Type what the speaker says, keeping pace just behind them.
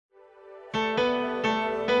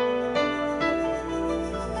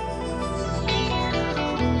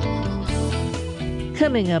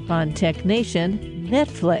Coming up on Tech Nation,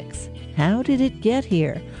 Netflix. How did it get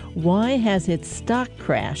here? Why has its stock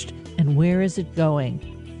crashed? And where is it going?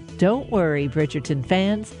 Don't worry, Bridgerton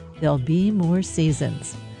fans. There'll be more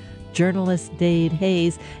seasons. Journalist Dade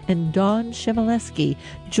Hayes and Dawn Chmielewski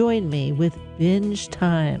join me with Binge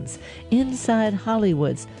Times, inside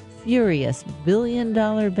Hollywood's furious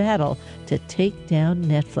billion-dollar battle to take down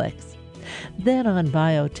Netflix. Then on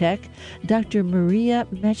Biotech, Dr. Maria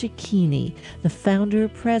Mazzucchini, the founder,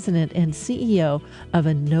 president, and CEO of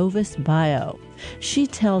Innovus Bio. She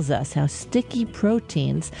tells us how sticky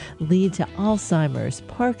proteins lead to Alzheimer's,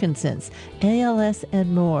 Parkinson's, ALS,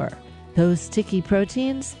 and more. Those sticky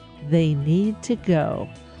proteins, they need to go.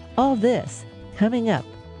 All this coming up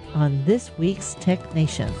on this week's Tech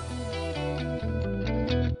Nation.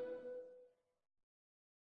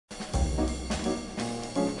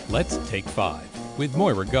 Let's Take 5 with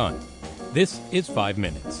Moira Gunn. This is 5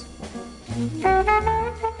 Minutes.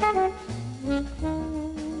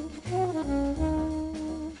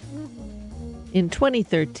 In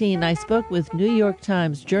 2013, I spoke with New York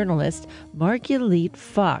Times journalist Marguerite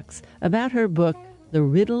Fox about her book, The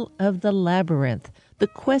Riddle of the Labyrinth, The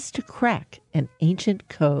Quest to Crack an Ancient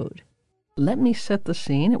Code. Let me set the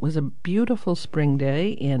scene. It was a beautiful spring day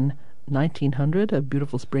in 1900, a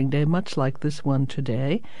beautiful spring day, much like this one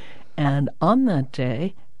today. And on that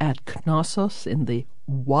day, at Knossos, in the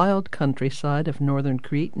wild countryside of northern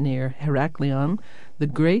Crete near Heraklion, the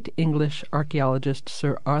great English archaeologist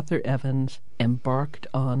Sir Arthur Evans embarked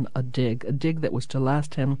on a dig that was to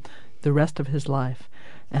last him the rest of his life.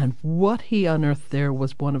 And what he unearthed there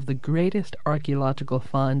was one of the greatest archaeological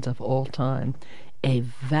finds of all time, a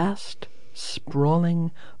vast,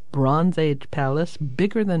 sprawling Bronze Age palace,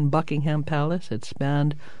 bigger than Buckingham Palace. It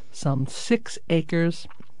spanned some 6 acres,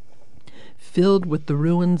 filled with the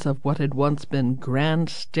ruins of what had once been grand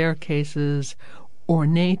staircases,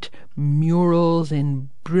 ornate murals in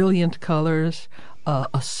brilliant colors,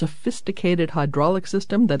 a sophisticated hydraulic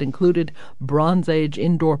system that included Bronze Age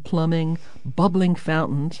indoor plumbing, bubbling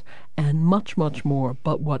fountains, and much, much more.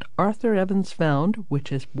 But what Arthur Evans found,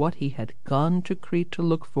 which is what he had gone to Crete to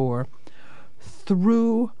look for,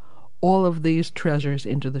 threw all of these treasures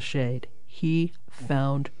into the shade. He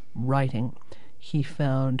found writing. He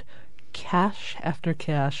found cache after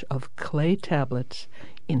cache of clay tablets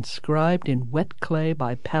inscribed in wet clay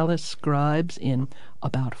by palace scribes in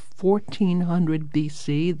about 1400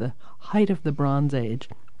 BC, the height of the Bronze Age,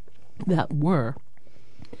 that were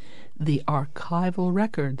the archival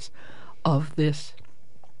records of this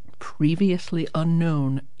previously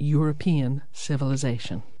unknown European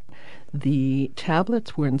civilization. The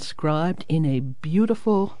tablets were inscribed in a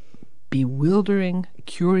beautiful, bewildering,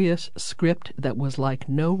 curious script that was like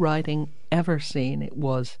no writing ever seen. It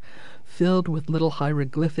was filled with little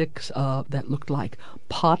hieroglyphics that looked like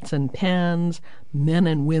pots and pans, men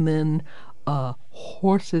and women,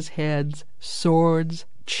 horses' heads, swords,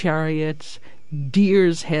 chariots,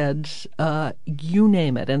 deer's heads, you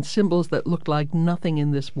name it, and symbols that looked like nothing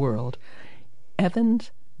in this world.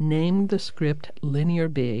 Evans named the script Linear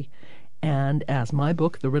B, and as my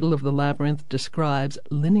book, The Riddle of the Labyrinth, describes,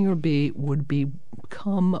 Linear B would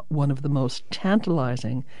become one of the most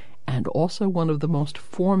tantalizing and also one of the most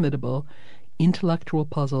formidable intellectual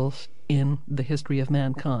puzzles in the history of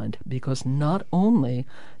mankind, because not only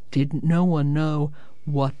did no one know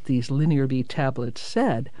what these Linear B tablets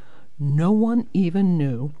said, no one even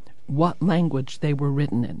knew what language they were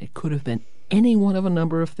written in. It could have been any one of a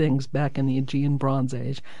number of things back in the Aegean Bronze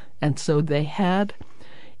Age, and so they had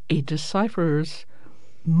a decipherer's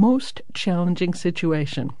most challenging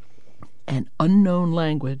situation, an unknown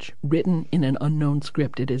language written in an unknown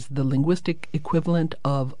script. It is the linguistic equivalent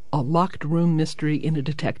of a locked room mystery in a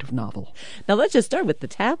detective novel. Now let's just start with the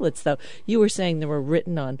tablets, though. You were saying they were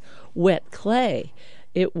written on wet clay.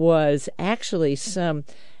 It was actually some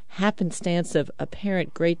happenstance of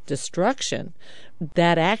apparent great destruction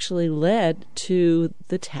that actually led to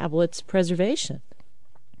the tablets' preservation.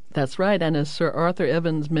 That's right, and as Sir Arthur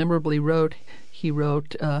Evans memorably wrote, he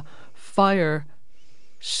wrote, fire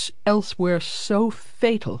elsewhere so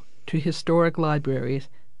fatal to historic libraries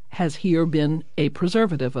has here been a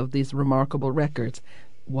preservative of these remarkable records.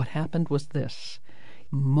 What happened was this.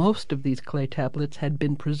 Most of these clay tablets had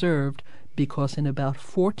been preserved because in about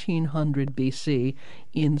 1400 BC,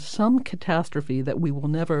 in some catastrophe that we will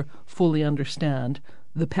never fully understand,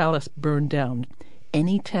 the palace burned down.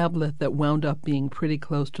 Any tablet that wound up being pretty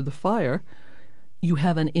close to the fire, you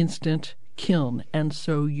have an instant kiln. And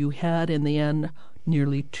so you had, in the end,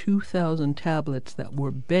 nearly 2,000 tablets that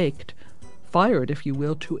were baked, fired, if you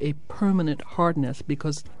will, to a permanent hardness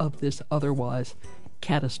because of this otherwise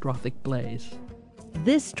catastrophic blaze.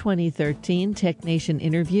 This 2013 Tech Nation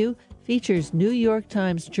interview features New York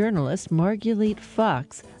Times journalist Marguerite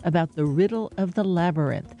Fox about the riddle of the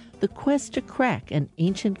labyrinth, the quest to crack an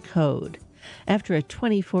ancient code. After a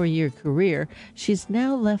 24-year career, she's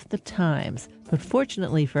now left the Times, but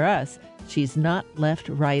fortunately for us, she's not left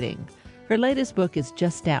writing. Her latest book is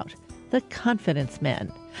just out, The Confidence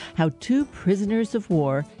Men, How Two Prisoners of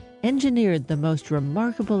War Engineered the Most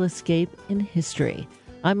Remarkable Escape in History.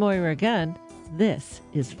 I'm Moira Gunn. This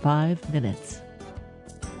is 5 Minutes.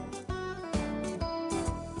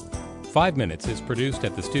 5 Minutes is produced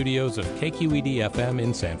at the studios of KQED-FM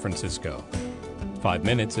in San Francisco. 5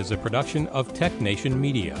 Minutes is a production of Tech Nation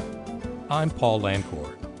Media. I'm Paul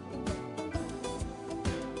Lancourt.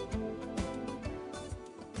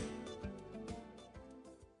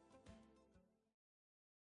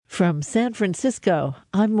 From San Francisco,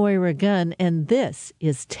 I'm Moira Gunn, and this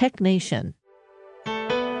is Tech Nation.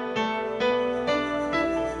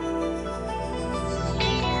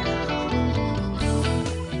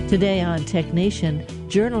 Today on Tech Nation,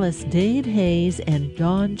 journalists Dade Hayes and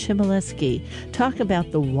Dawn Chmielewski talk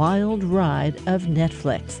about the wild ride of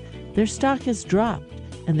Netflix. Their stock has dropped,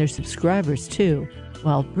 and their subscribers too,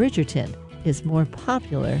 while Bridgerton is more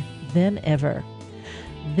popular than ever.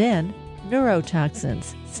 Then,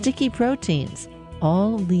 neurotoxins, sticky proteins,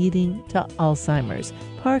 all leading to Alzheimer's,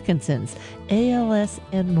 Parkinson's, ALS,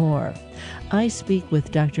 and more. I speak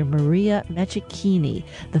with Dr. Maria Maccecchini,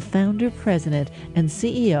 the founder, president, and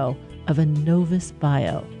CEO of Innovus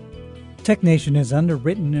Bio. Tech Nation is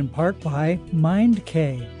underwritten in part by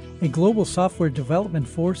MindK, a global software development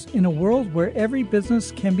force in a world where every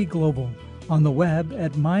business can be global. On the web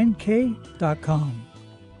at mindk.com.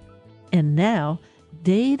 And now,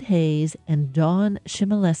 Dade Hayes and Dawn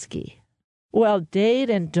Chmielewski. Well, Dade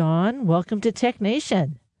and Dawn, welcome to Tech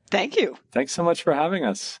Nation. Thank you. Thanks so much for having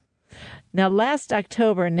us. Now, last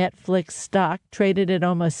October, Netflix stock traded at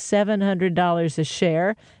almost $700 a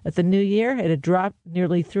share. At the new year, it had dropped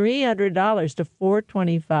nearly $300 to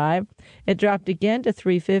 $425. It dropped again to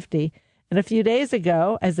 $350. And a few days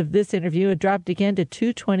ago, as of this interview, it dropped again to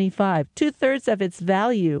 $225, two-thirds of its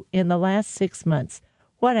value in the last 6 months.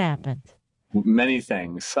 What happened? Many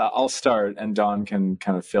things. I'll start and Dawn can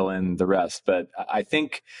kind of fill in the rest. But I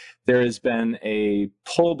think there has been a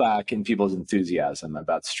pullback in people's enthusiasm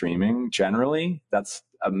about streaming generally. That's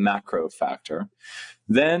a macro factor.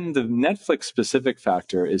 Then the Netflix specific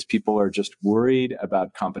factor is people are just worried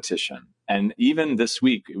about competition. And even this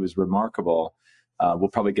week, it was remarkable. We'll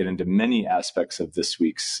probably get into many aspects of this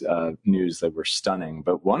week's news that were stunning.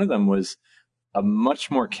 But one of them was a much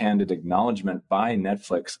more candid acknowledgement by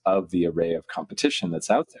Netflix of the array of competition that's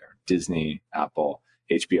out there. Disney, Apple,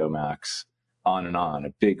 HBO Max, on and on,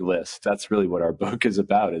 a big list. That's really what our book is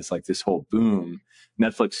about, is like this whole boom.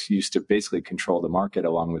 Netflix used to basically control the market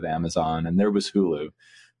along with Amazon, and there was Hulu.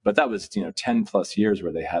 But that was, 10 plus years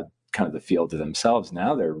where they had kind of the field to themselves.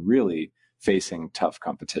 Now they're really facing tough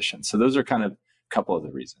competition. So those are kind of a couple of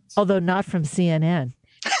the reasons. Although not from CNN.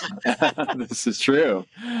 This is true.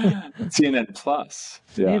 CNN Plus.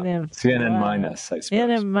 Yeah. CNN minus, I suppose.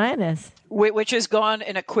 CNN minus. Which has gone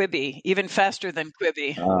in a Quibi, even faster than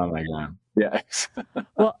Quibi. Oh, my God. Yeah.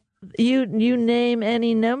 Well, you name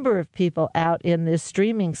any number of people out in this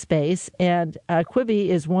streaming space, and Quibi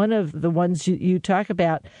is one of the ones you talk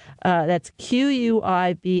about. That's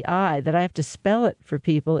Quibi, that I have to spell it for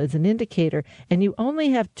people as an indicator, and you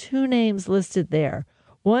only have two names listed there.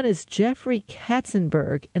 One is Jeffrey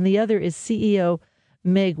Katzenberg, and the other is CEO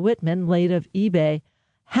Meg Whitman, late of eBay.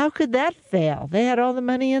 How could that fail? They had all the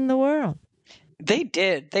money in the world. They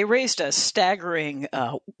did. They raised a staggering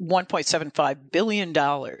 $1.75 billion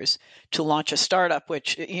to launch a startup,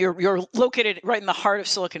 which you're located right in the heart of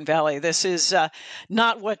Silicon Valley. This is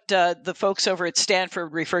not what the folks over at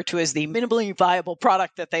Stanford refer to as the minimally viable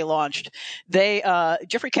product that they launched.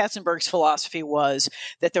 Jeffrey Katzenberg's philosophy was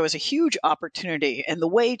that there was a huge opportunity, and the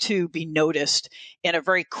way to be noticed in a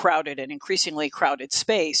very crowded and increasingly crowded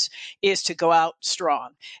space is to go out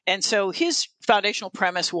strong. And so his foundational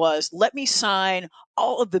premise was, let me sign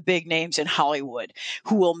all of the big names in Hollywood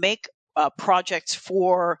who will make projects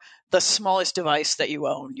for the smallest device that you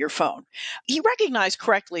own, your phone. He recognized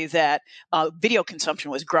correctly that video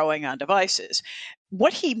consumption was growing on devices.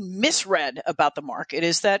 What he misread about the market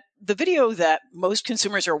is that the video that most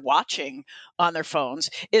consumers are watching on their phones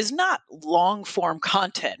is not long-form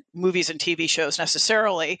content, movies and TV shows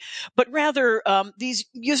necessarily, but rather these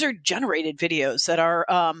user-generated videos that are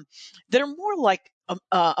more like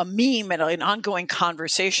a meme and an ongoing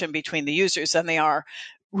conversation between the users than they are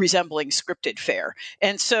resembling scripted fare.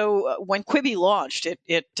 And so when Quibi launched,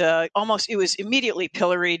 it was immediately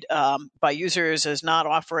pilloried by users as not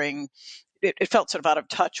offering. It felt sort of out of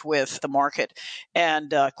touch with the market,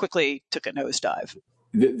 and quickly took a nosedive.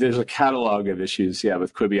 There's a catalog of issues,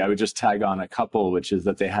 with Quibi. I would just tag on a couple, which is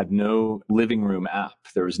that they had no living room app.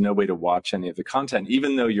 There was no way to watch any of the content,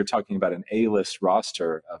 even though you're talking about an A-list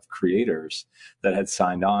roster of creators that had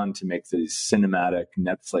signed on to make these cinematic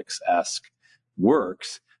Netflix-esque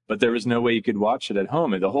works, but there was no way you could watch it at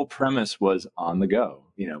home. And the whole premise was on the go,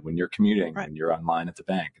 when you're commuting, right, when you're online at the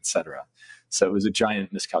bank, et cetera. So it was a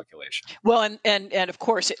giant miscalculation. Well, and of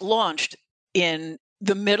course, it launched in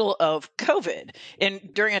the middle of COVID, and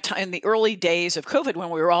during a time in the early days of COVID when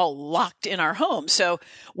we were all locked in our homes. So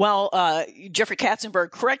while Jeffrey Katzenberg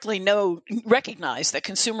correctly recognized that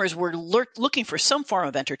consumers were looking for some form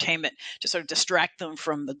of entertainment to sort of distract them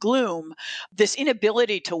from the gloom, this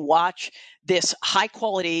inability to watch this high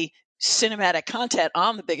quality cinematic content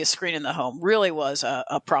on the biggest screen in the home really was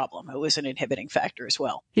a problem. It was an inhibiting factor as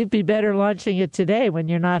well. You'd be better launching it today when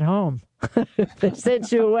you're not home. They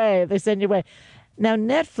send you away. Now,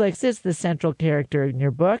 Netflix is the central character in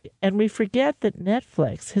your book, and we forget that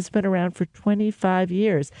Netflix has been around for 25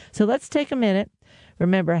 years. So let's take a minute,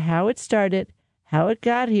 remember how it started, how it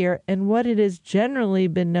got here, and what it has generally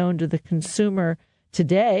been known to the consumer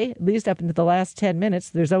today, at least up into the last 10 minutes.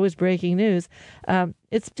 There's always breaking news.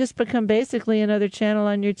 It's just become basically another channel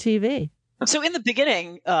on your TV. So in the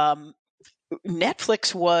beginning,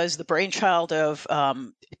 Netflix was the brainchild of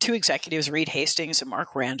two executives, Reed Hastings and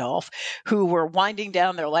Mark Randolph, who were winding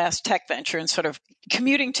down their last tech venture and sort of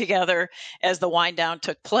commuting together as the wind down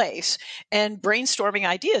took place and brainstorming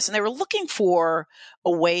ideas. And they were looking for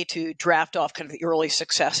a way to draft off kind of the early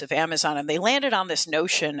success of Amazon. And they landed on this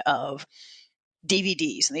notion of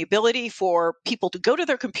DVDs and the ability for people to go to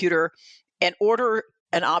their computer and order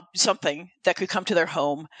something that could come to their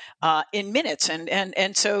home in minutes.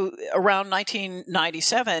 And so around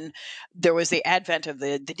 1997, there was the advent of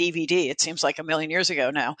the DVD. It seems like a million years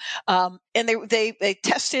ago now. And they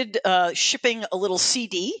tested shipping a little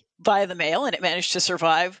CD via the mail, and it managed to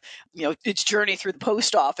survive, its journey through the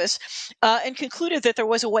post office, and concluded that there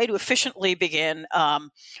was a way to efficiently begin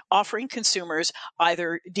offering consumers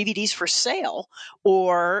either DVDs for sale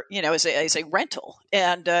or, as a rental.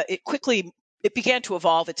 And it began to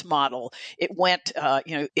evolve its model. It went,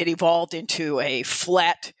 it evolved into a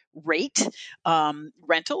flat rate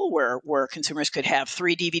rental where consumers could have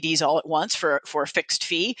 3 DVDs all at once for a fixed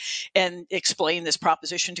fee, and explain this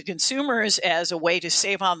proposition to consumers as a way to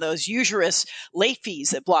save on those usurious late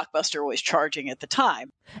fees that Blockbuster was charging at the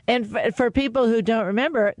time. And for people who don't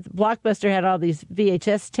remember, Blockbuster had all these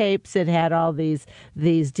VHS tapes. It had all these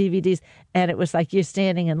DVDs. And it was like you're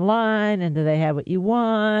standing in line, and do they have what you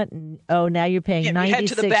want? And, now you're paying $96. You head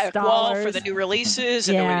to the back wall for the new releases,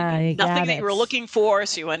 and there was nothing that you were looking for,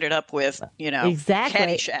 so you ended up with, exactly.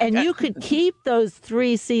 Caddyshack. And you could keep those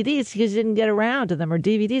 3 CDs because you didn't get around to them, or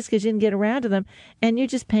DVDs because you didn't get around to them, and you're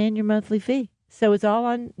just paying your monthly fee. So it's all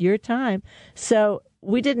on your time. So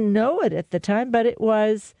we didn't know it at the time, but it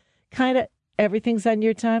was kind of everything's on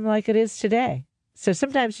your time like it is today. So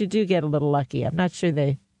sometimes you do get a little lucky. I'm not sure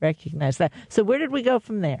they recognize that. So where did we go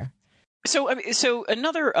from there? So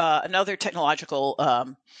another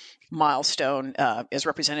technological milestone is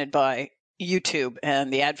represented by YouTube,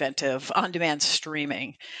 and the advent of on-demand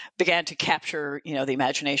streaming began to capture, the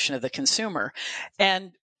imagination of the consumer.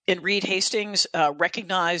 And Reed Hastings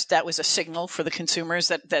recognized that was a signal for the consumers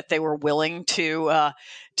that they were willing to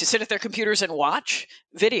sit at their computers and watch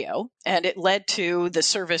video, and it led to the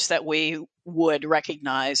service that we would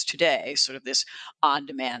recognize today, sort of this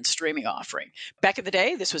on-demand streaming offering. Back in the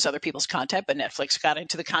day, this was other people's content, but Netflix got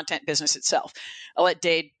into the content business itself. I'll let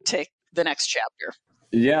Dade take the next chapter.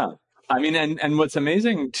 Yeah. I mean, and what's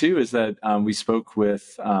amazing too is that we spoke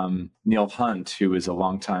with Neil Hunt, who is a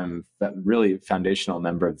longtime, really foundational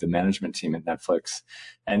member of the management team at Netflix,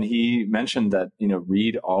 and he mentioned that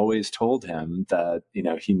Reed always told him that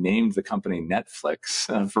he named the company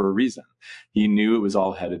Netflix for a reason. He knew it was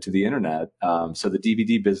all headed to the internet, so the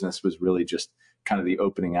DVD business was really just kind of the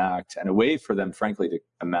opening act and a way for them, frankly, to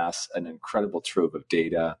amass an incredible trove of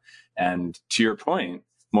data. And to your point,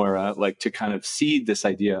 Moira, like to kind of seed this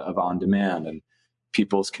idea of on demand and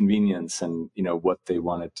people's convenience and, what they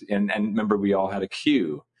wanted to, and remember, we all had a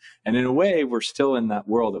queue. And in a way, we're still in that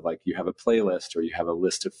world of like, you have a playlist or you have a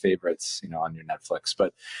list of favorites, on your Netflix.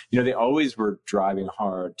 But, they always were driving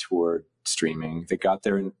hard toward streaming. They got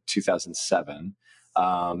there in 2007.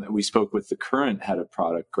 We spoke with the current head of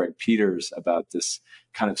product, Greg Peters, about this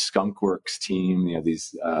kind of skunkworks team,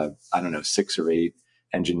 these, 6 or 8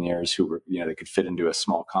 engineers who were, they could fit into a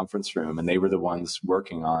small conference room, and they were the ones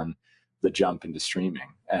working on the jump into streaming.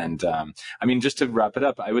 And just to wrap it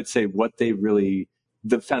up, I would say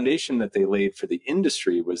the foundation that they laid for the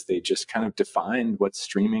industry was they just kind of defined what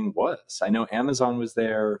streaming was. I know Amazon was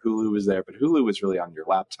there, Hulu was there, but Hulu was really on your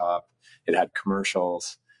laptop. It had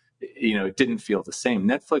commercials. It didn't feel the same.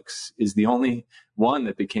 Netflix is the only one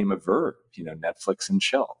that became a verb, Netflix and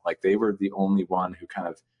chill. Like, they were the only one who kind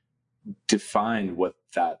of defined what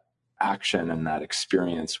that action and that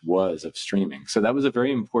experience was of streaming. So that was a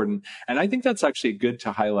very important, and I think that's actually good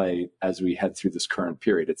to highlight as we head through this current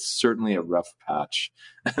period. It's certainly a rough patch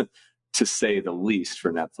to say the least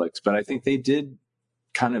for Netflix, but I think they did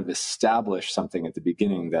kind of establish something at the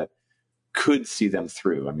beginning that could see them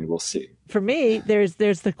through. I mean, we'll see. For me, there's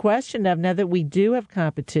the question of, now that we do have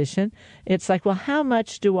competition, it's like, well, how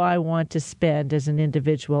much do I want to spend as an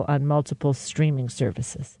individual on multiple streaming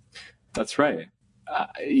services? That's right.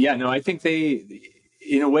 I think they,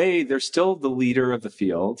 in a way, they're still the leader of the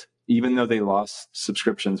field, even though they lost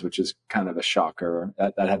subscriptions, which is kind of a shocker.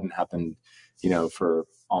 That hadn't happened, for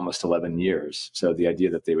almost 11 years. So the idea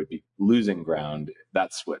that they would be losing ground,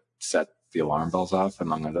 that's what set the alarm bells off,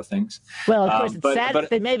 among other things. Well, of course,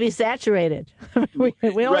 they may be saturated. we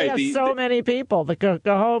only have so many people that go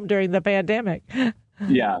home during the pandemic.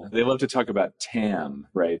 Yeah, they love to talk about TAM,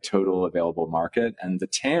 right? Total available market. And the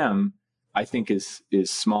TAM, I think, is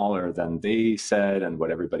smaller than they said and what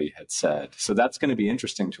everybody had said. So that's going to be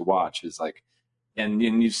interesting to watch. Is like, and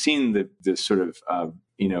you've seen the sort of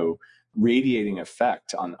radiating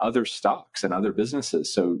effect on other stocks and other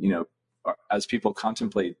businesses. So as people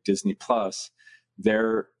contemplate Disney Plus,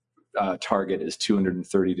 their target is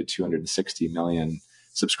 230 to 260 million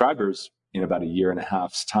subscribers in about a year and a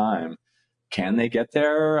half's time. Can they get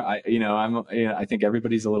there? I think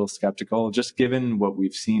everybody's a little skeptical, just given what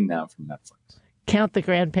we've seen now from Netflix. Count the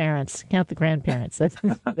grandparents.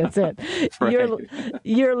 That's it. Right.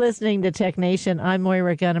 You're listening to Tech Nation. I'm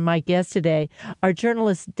Moira Gunn, and my guests today are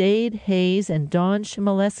journalists Dade Hayes and Dawn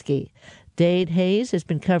Chmielewski. Dade Hayes has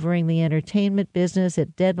been covering the entertainment business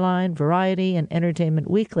at Deadline, Variety, and Entertainment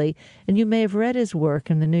Weekly, and you may have read his work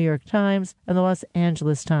in the New York Times and the Los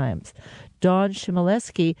Angeles Times. Dawn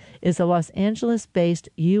Chmielewski is a Los Angeles-based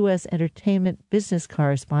U.S. entertainment business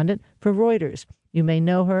correspondent for Reuters. You may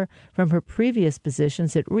know her from her previous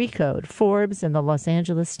positions at Recode, Forbes, and the Los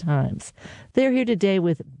Angeles Times. They're here today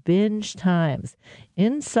with Binge Times,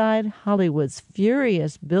 inside Hollywood's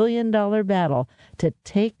furious billion-dollar battle to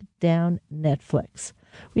take down Netflix.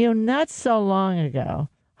 Not so long ago,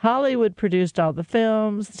 Hollywood produced all the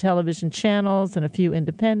films, television channels, and a few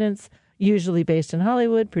independents, usually based in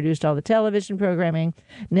Hollywood, produced all the television programming.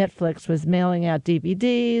 Netflix was mailing out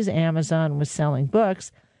DVDs. Amazon was selling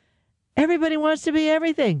books. Everybody wants to be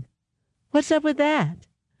everything. What's up with that?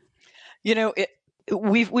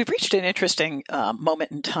 We've reached an interesting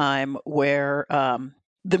moment in time where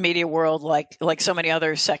the media world, like so many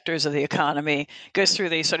other sectors of the economy, goes through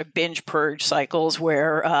these sort of binge purge cycles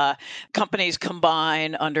where companies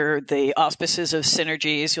combine under the auspices of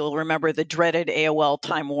synergies. You'll remember the dreaded AOL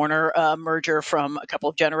Time Warner merger from a couple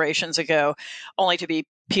of generations ago, only to be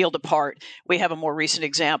peeled apart. We have a more recent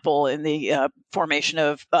example in the formation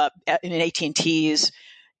of in AT&T's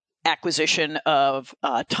acquisition of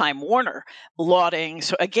Time Warner, lauding,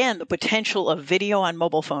 so again, the potential of video on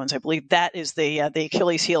mobile phones. I believe that is the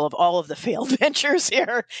Achilles heel of all of the failed ventures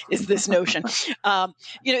here, is this notion. And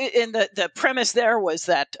the premise there was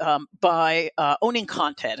that by owning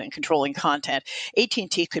content and controlling content,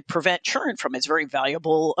 AT&T could prevent churn from its very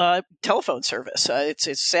valuable telephone service,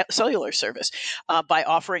 its cellular service, by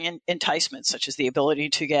offering enticements such as the ability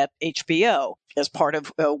to get HBO as part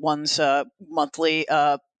of one's monthly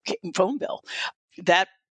phone bill. That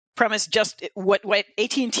premise, just what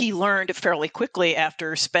AT&T learned fairly quickly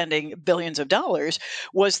after spending billions of dollars,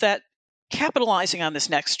 was that capitalizing on this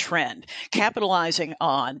next trend, capitalizing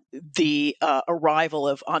on the arrival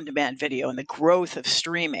of on-demand video and the growth of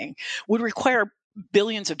streaming, would require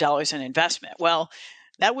billions of dollars in investment. Well,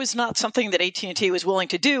 that was not something that AT&T was willing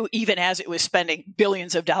to do, even as it was spending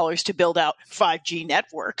billions of dollars to build out 5G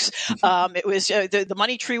networks. It was the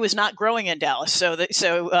money tree was not growing in Dallas,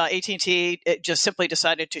 so AT&T just simply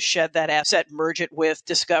decided to shed that asset, merge it with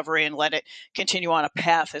Discovery, and let it continue on a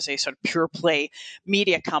path as a sort of pure play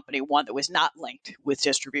media company, one that was not linked with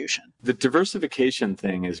distribution. The diversification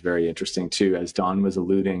thing is very interesting too, as Dawn was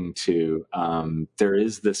alluding to. There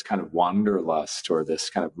is this kind of wanderlust, or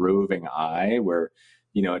this kind of roving eye, where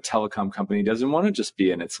a telecom company doesn't want to just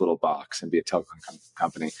be in its little box and be a telecom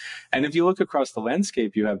company. And if you look across the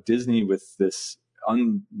landscape, you have Disney with this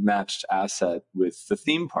unmatched asset with the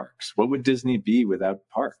theme parks. What would Disney be without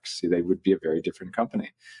parks? They would be a very different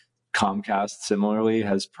company. Comcast similarly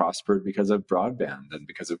has prospered because of broadband and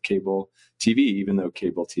because of cable TV, even though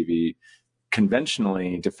cable TV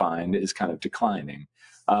conventionally defined is kind of declining.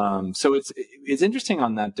 So it's interesting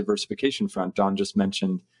on that diversification front. Don just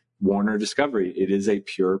mentioned Warner Discovery. It is a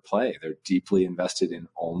pure play. They're deeply invested in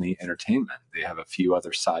only entertainment. They have a few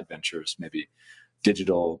other side ventures, maybe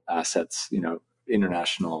digital assets,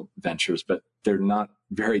 international ventures, but they're not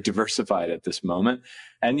very diversified at this moment.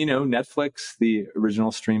 And, Netflix, the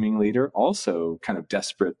original streaming leader, also kind of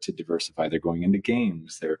desperate to diversify. They're going into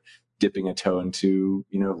games. They're dipping a toe into,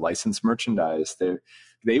 licensed merchandise.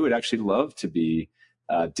 They would actually love to be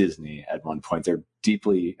Disney at one point. They're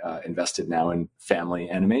deeply invested now in family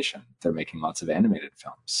animation. They're making lots of animated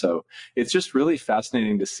films. So it's just really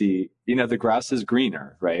fascinating to see, the grass is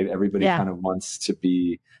greener, right? Everybody kind of wants to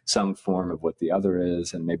be some form of what the other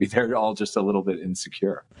is, and maybe they're all just a little bit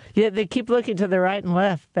insecure. Yeah, they keep looking to the right and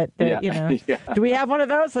left, but, do we have one of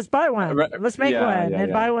those? Let's buy one. Let's make one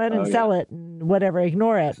and buy one and sell it and whatever,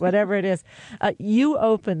 ignore it, whatever it is. You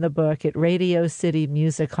open the book at Radio City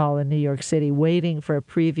Music Hall in New York City, waiting for a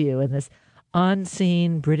preview, and this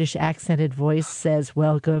unseen British accented voice says,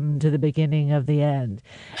 "Welcome to the beginning of the end."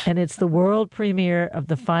 And it's the world premiere of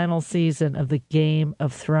the final season of the Game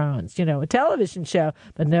of Thrones, a television show,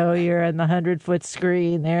 but no, you're in the 100-foot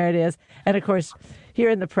screen. There it is. And of course, here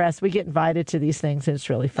in the press, we get invited to these things, and it's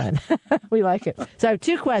really fun. We like it. So I have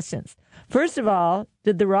two questions. First of all,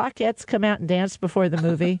 did the Rockettes come out and dance before the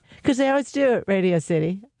movie? Because they always do at Radio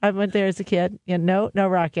City. I went there as a kid. No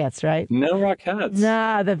Rockettes, right? No Rockettes.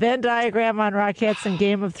 Nah, the Venn diagram on Rockettes and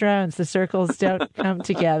Game of Thrones, the circles don't come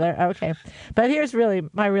together. Okay. But here's really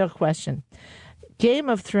my real question. Game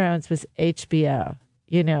of Thrones was HBO,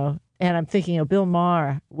 and I'm thinking, Bill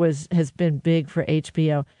Maher has been big for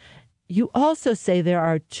HBO. You also say there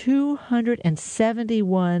are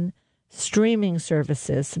 271 streaming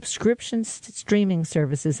services, subscription streaming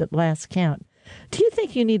services at last count. Do you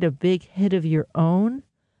think you need a big hit of your own?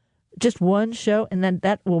 Just one show, and then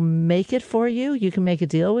that will make it for you? You can make a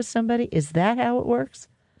deal with somebody? Is that how it works?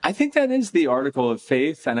 I think that is the article of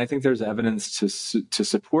faith, and I think there's evidence to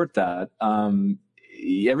support that.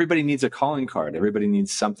 Everybody needs a calling card. Everybody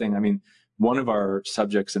needs something. I mean, one of our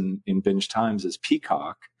subjects in Binge Times is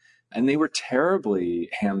Peacock. And they were terribly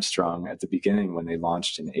hamstrung at the beginning when they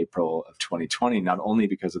launched in April of 2020, not only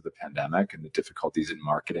because of the pandemic and the difficulties in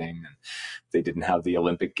marketing, and they didn't have the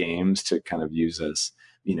Olympic Games to kind of use as,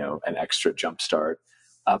 an extra jumpstart,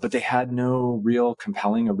 but they had no real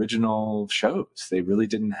compelling original shows. They really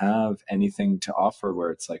didn't have anything to offer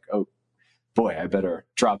where it's like, oh, boy, I better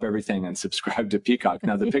drop everything and subscribe to Peacock.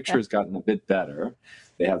 Now, the picture has gotten a bit better.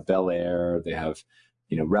 They have Bel-Air, they have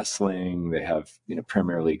wrestling, they have,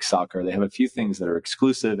 Premier League soccer. They have a few things that are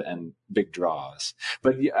exclusive and big draws.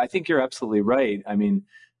 But I think you're absolutely right. I mean,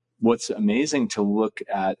 what's amazing to look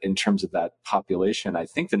at in terms of that population, I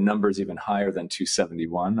think the number is even higher than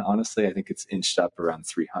 271. Honestly, I think it's inched up around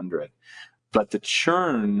 300. But the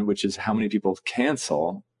churn, which is how many people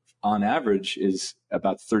cancel, on average is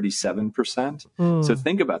about 37%. So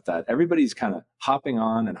think about that. Everybody's kind of hopping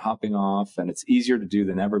on and hopping off, and it's easier to do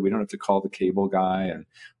than ever. We don't have to call the cable guy and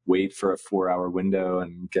wait for a 4-hour window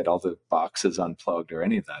and get all the boxes unplugged or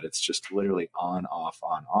any of that. It's just literally on, off,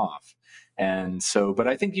 on, off. And so, but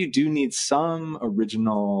I think you do need some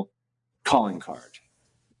original calling card.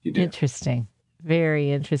 You do. Interesting.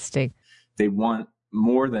 Very interesting. They want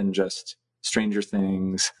more than just Stranger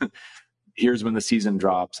Things. Here's when the season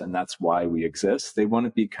drops, and that's why we exist. They want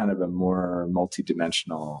to be kind of a more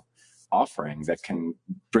multidimensional offering that can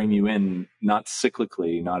bring you in, not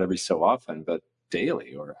cyclically, not every so often, but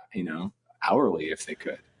daily or, hourly if they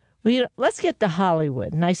could. Well, let's get to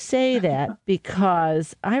Hollywood. And I say that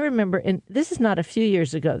because I remember, and this is not a few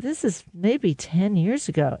years ago, this is maybe 10 years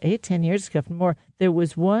ago, 10 years ago, more. There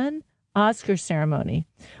was one Oscar ceremony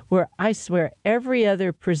where I swear every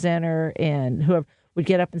other presenter and whoever would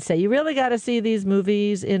get up and say, you really got to see these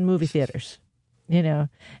movies in movie theaters, and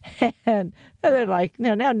they're like,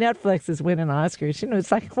 no, now Netflix is winning Oscars. It's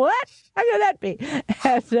like, what? How could that be?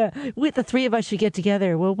 And the three of us should get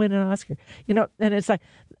together. We'll win an Oscar, and it's like,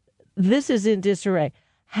 this is in disarray.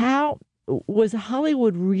 How was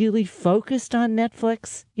Hollywood really focused on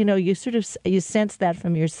Netflix? You sense that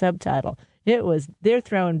from your subtitle. They're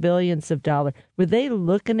throwing billions of dollars. Were they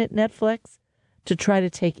looking at Netflix to try to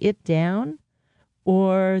take it down?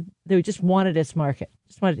 Or they just wanted its market,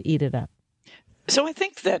 just wanted to eat it up? So I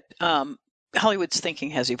think that Hollywood's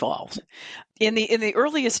thinking has evolved. In the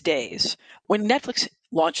earliest days, when Netflix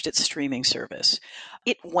launched its streaming service.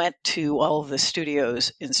 It went to all of the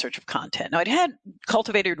studios in search of content. Now, it had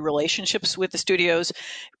cultivated relationships with the studios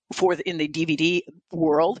in the DVD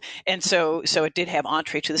world, and so it did have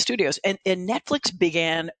entree to the studios. And Netflix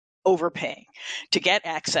began overpaying to get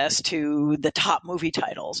access to the top movie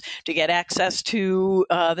titles, to get access to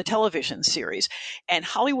the television series. And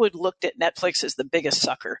Hollywood looked at Netflix as the biggest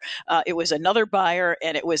sucker. It was another buyer,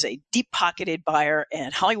 and it was a deep-pocketed buyer,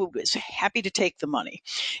 and Hollywood was happy to take the money.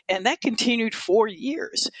 And that continued for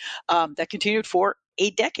years. That continued for a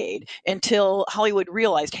decade until Hollywood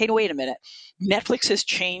realized, hey, wait a minute, Netflix has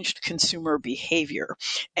changed consumer behavior.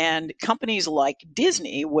 And companies like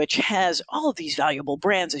Disney, which has all of these valuable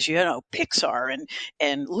brands, as you know, Pixar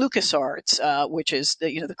and LucasArts, which is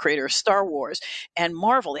the creator of Star Wars, and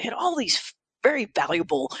Marvel, they had all these very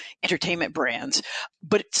valuable entertainment brands,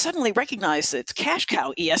 but it suddenly recognized that its cash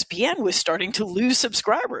cow, ESPN, was starting to lose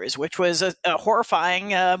subscribers, which was a horrifying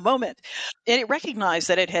moment. And it recognized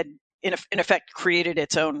that it had in effect created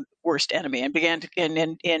its own worst enemy, and began to,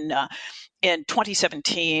 in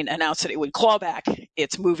 2017, announced that it would claw back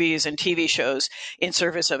its movies and TV shows in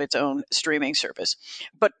service of its own streaming service.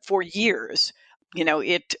 But for years,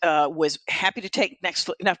 it was happy to take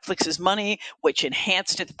Netflix's money, which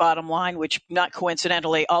enhanced its bottom line, which not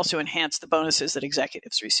coincidentally also enhanced the bonuses that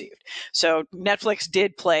executives received. So Netflix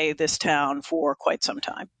did play this town for quite some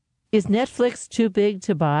time. Is Netflix too big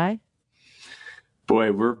to buy?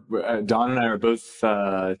 Boy, Don and I are both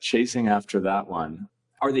chasing after that one.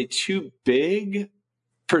 Are they too big?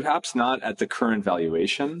 Perhaps not at the current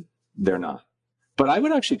valuation. They're not. But I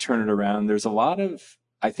would actually turn it around. There's a lot of,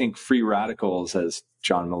 I think, free radicals, as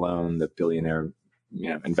John Malone, the billionaire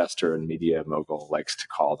investor and media mogul, likes to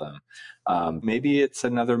call them. Maybe it's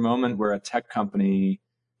another moment where a tech company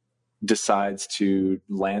decides to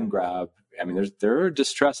land grab. I mean, there are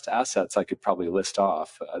distressed assets I could probably list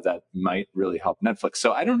off that might really help Netflix.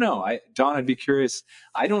 So I don't know. Don, I'd be curious.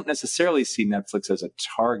 I don't necessarily see Netflix as a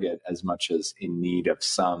target as much as in need of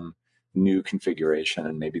some new configuration,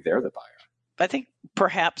 and maybe they're the buyer. I think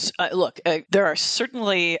perhaps, there are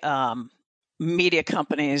certainly media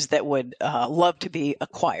companies that would love to be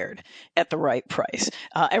acquired at the right price.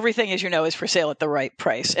 Everything, as you know, is for sale at the right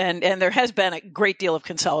price. And there has been a great deal of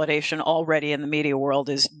consolidation already in the media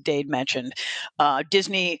world, as Dade mentioned.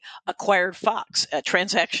 Disney acquired Fox, a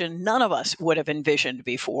transaction none of us would have envisioned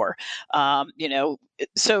before.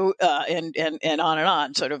 So and on and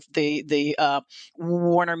on. Sort of the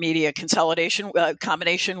Warner Media consolidation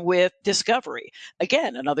combination with Discovery.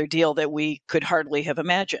 Again, another deal that we could hardly have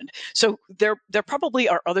imagined. So there probably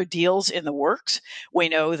are other deals in the works. We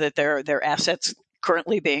know that there are assets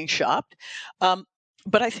currently being shopped.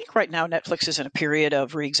 But I think right now Netflix is in a period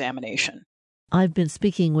of reexamination. I've been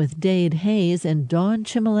speaking with Dade Hayes and Dawn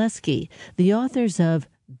Chmielewski, the authors of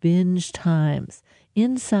Binge Times,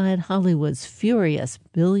 Inside Hollywood's Furious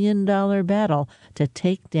Billion-Dollar Battle to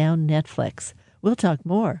Take Down Netflix. We'll talk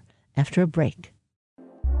more after a break.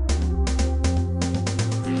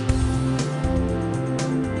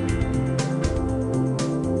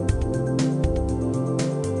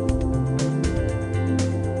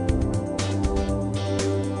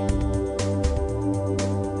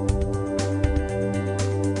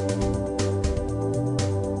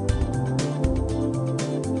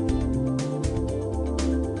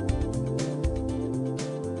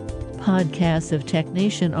 Podcasts of Tech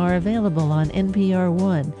Nation are available on NPR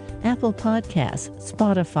One, Apple Podcasts,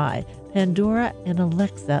 Spotify, Pandora, and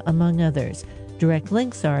Alexa, among others. Direct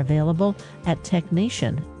links are available at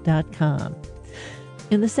technation.com.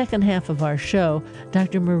 In the second half of our show,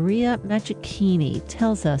 Dr. Maria Macchiachini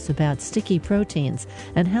tells us about sticky proteins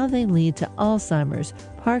and how they lead to Alzheimer's,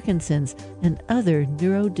 Parkinson's, and other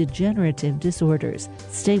neurodegenerative disorders.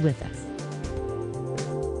 Stay with us.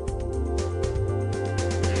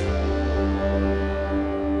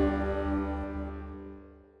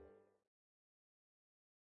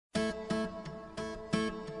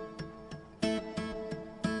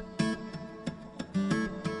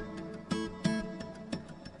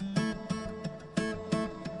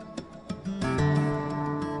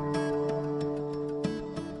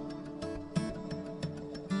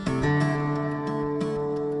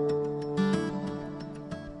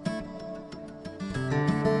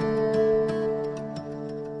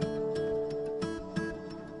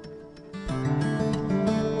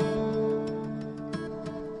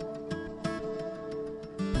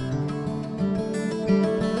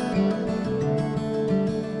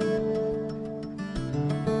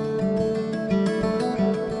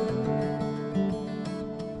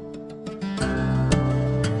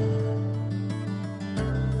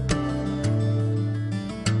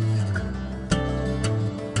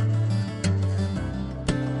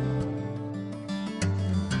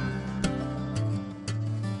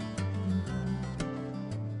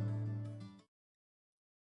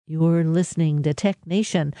 You're listening to Tech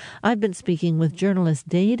Nation. I've been speaking with journalists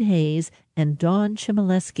Dade Hayes and Dawn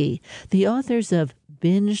Chmielewski, the authors of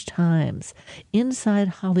Binge Times, Inside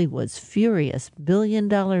Hollywood's Furious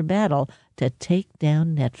Billion-Dollar Battle to Take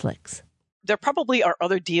Down Netflix. There probably are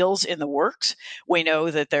other deals in the works. We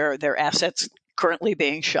know that there are assets currently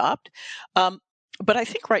being shopped. But I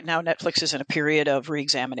think right now Netflix is in a period of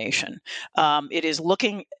reexamination. It is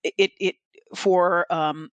looking for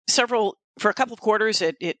a couple of quarters.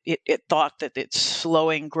 It thought that its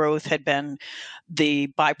slowing growth had been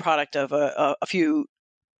the byproduct of a few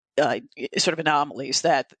sort of anomalies,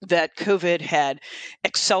 that COVID had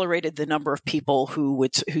accelerated the number of people who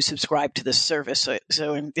subscribe to this service.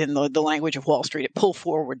 So in the language of Wall Street, it pulled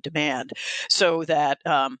forward demand, so that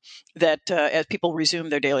as people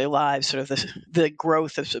resumed their daily lives, sort of the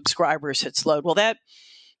growth of subscribers had slowed. Well, that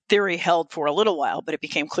theory held for a little while, but it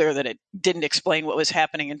became clear that it didn't explain what was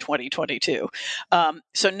happening in 2022.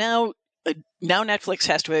 So now Netflix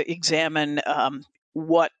has to examine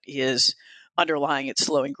what is underlying its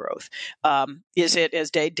slowing growth. Is it,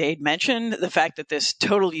 as Dade mentioned, the fact that this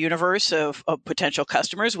total universe of potential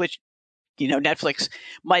customers, which Netflix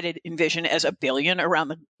might envision as 1 billion around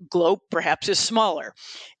the globe, perhaps is smaller?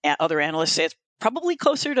 Other analysts say it's probably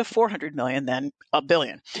closer to 400 million than 1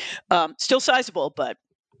 billion. Still sizable, but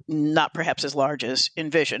not perhaps as large as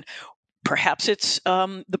envisioned. Perhaps it's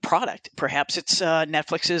the product. Perhaps it's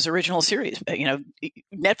Netflix's original series.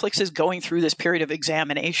 Netflix is going through this period of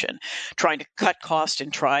examination, trying to cut costs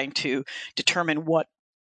and trying to determine what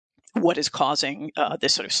is causing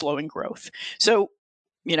this sort of slowing growth. So,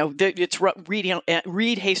 it's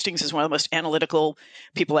Reed Hastings is one of the most analytical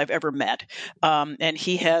people I've ever met, and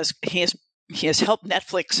he has helped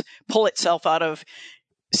Netflix pull itself out of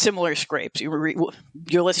similar scrapes.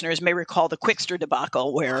 Your listeners may recall the Quickster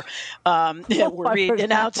debacle, where Reed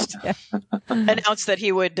announced that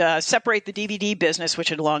he would separate the DVD business, which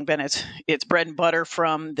had long been its bread and butter,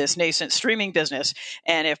 from this nascent streaming business.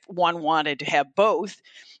 And if one wanted to have both,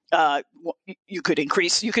 you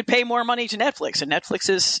could pay more money to Netflix, and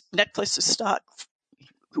Netflix's stock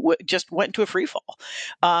just went into a free fall.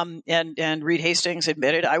 And Reed Hastings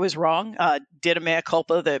admitted, I was wrong, did a mea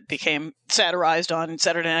culpa that became satirized on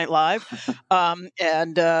Saturday Night Live. And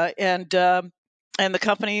the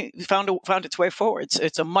company found its way forward.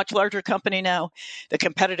 It's a much larger company now. The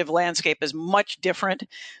competitive landscape is much different.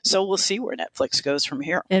 So we'll see where Netflix goes from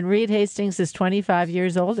here. And Reed Hastings is 25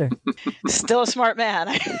 years older. Still a smart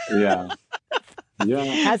man. Yeah.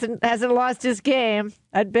 Hasn't lost his game.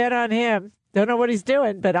 I'd bet on him. Don't know what he's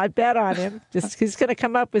doing, but I bet on him. Just he's going to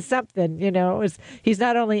come up with something. He's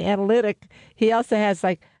not only analytic, he also has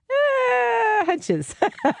hunches.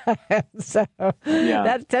 So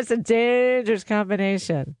that's a dangerous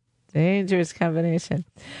combination.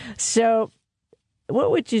 So,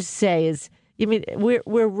 what would you say is?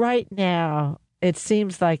 We're right now. It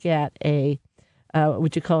seems like at a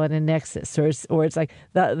would you call it a nexus, or it's like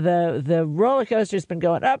the roller coaster's been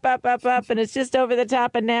going up, and it's just over the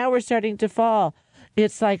top, and now we're starting to fall.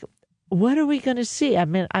 It's like, what are we going to see?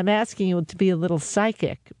 I'm asking you to be a little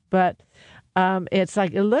psychic, but it's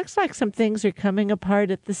like it looks like some things are coming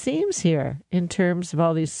apart at the seams here in terms of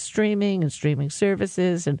all these streaming and streaming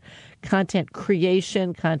services and content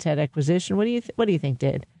creation, content acquisition. What do you think,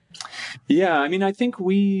 Dade? Yeah, I think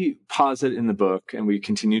we posit in the book, and we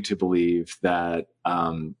continue to believe that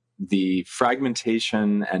the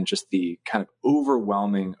fragmentation and just the kind of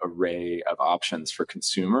overwhelming array of options for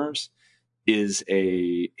consumers is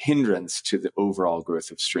a hindrance to the overall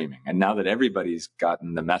growth of streaming. And now that everybody's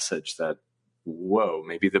gotten the message that, whoa,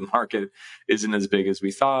 maybe the market isn't as big as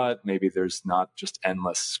we thought, maybe there's not just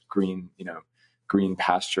endless green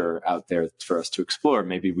pasture out there for us to explore,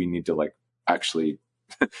 maybe we need to actually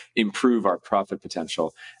improve our profit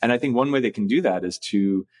potential. And I think one way they can do that is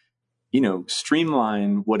to,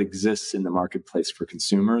 streamline what exists in the marketplace for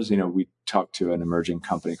consumers. We talked to an emerging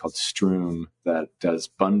company called Stroom that does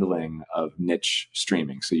bundling of niche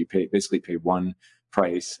streaming. So you basically pay one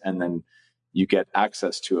price, and then you get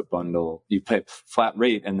access to a bundle. You pay a flat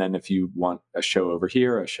rate, and then if you want a show over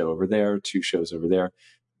here, a show over there, 2 shows over there,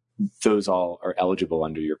 those all are eligible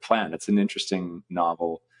under your plan. It's an interesting,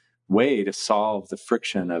 novel way to solve the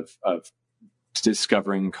friction of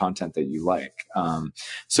discovering content that you like.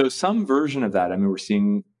 So some version of that, we're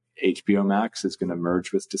seeing HBO Max is going to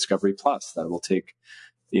merge with Discovery Plus. That will take,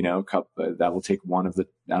 one of the,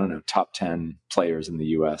 top 10 players in the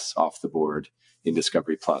US off the board in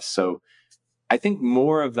Discovery Plus. So I think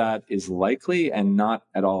more of that is likely and not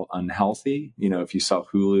at all unhealthy. If you saw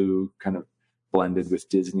Hulu kind of blended with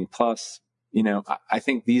Disney Plus, I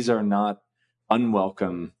think these are not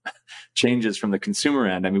unwelcome changes from the consumer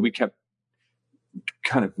end. I mean, we kept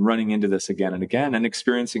kind of running into this again and again and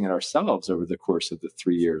experiencing it ourselves over the course of the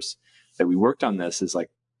 3 years that we worked on this. Is like,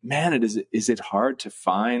 man, is it hard to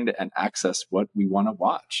find and access what we want to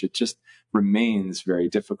watch? It just remains very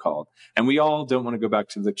difficult. And we all don't want to go back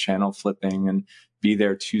to the channel flipping and be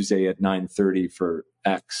there Tuesday at 9:30 for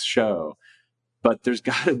X show. But there's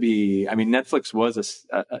got to be, I mean, Netflix was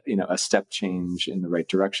a step change in the right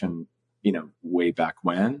direction, way back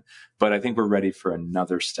when, but I think we're ready for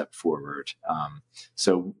another step forward.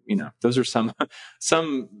 So, those are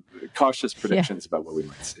some cautious predictions about what we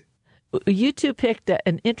might see. You two picked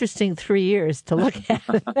an interesting 3 years to look at.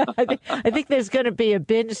 I think there's going to be a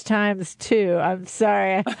binge times 2. I'm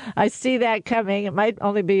sorry. I see that coming. It might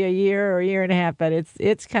only be a year or a year and a half, but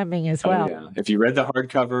it's coming as well. Yeah. If you read the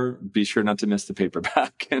hardcover, be sure not to miss the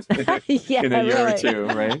paperback in a year or two,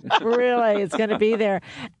 right? Really, it's going to be there.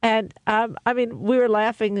 And we were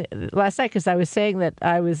laughing last night because I was saying that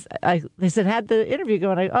they said, had the interview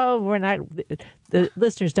going, we're not, the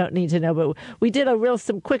listeners don't need to know, but we did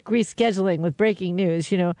some quick rescheduling with breaking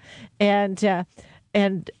news, and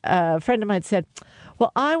a friend of mine said,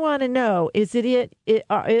 well, I want to know,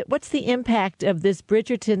 what's the impact of this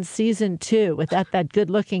Bridgerton season 2 without that good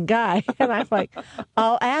looking guy? And I'm like,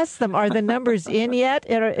 I'll ask them, are the numbers in yet?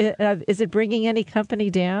 Is it bringing any company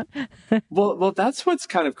down? Well, that's what's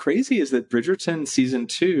kind of crazy is that Bridgerton season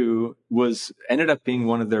 2 ended up being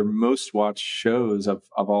one of their most watched shows of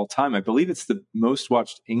all time. I believe it's the most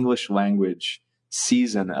watched English language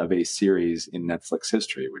season of a series in Netflix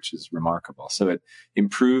history, which is remarkable. So it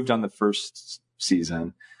improved on the first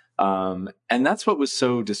season. And that's what was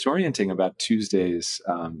so disorienting about Tuesday's,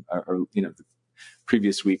 the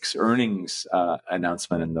previous week's earnings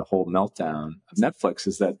announcement and the whole meltdown of Netflix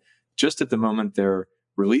is that just at the moment they're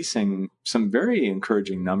releasing some very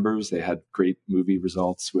encouraging numbers. They had great movie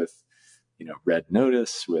results with, Red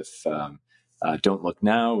Notice, with Don't Look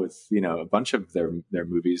Now, with, a bunch of their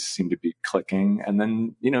movies seem to be clicking. And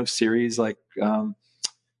then, series like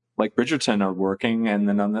Bridgerton are working, and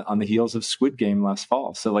then on the heels of Squid Game last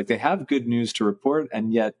fall. So they have good news to report,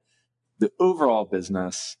 and yet the overall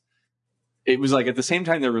business, it was like at the same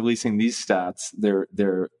time they're releasing these stats,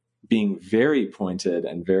 they're being very pointed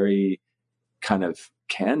and very kind of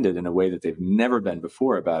candid in a way that they've never been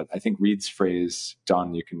before about, I think Reed's phrase,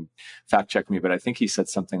 Don, you can fact check me, but I think he said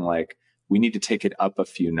something like, we need to take it up a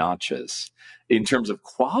few notches in terms of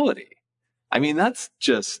quality. I mean, that's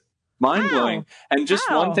just mind-blowing. Wow. And just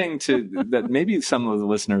one thing that maybe some of the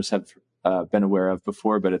listeners have been aware of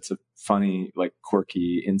before, but it's a funny,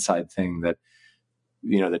 quirky inside thing that,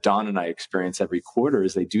 that Don and I experience every quarter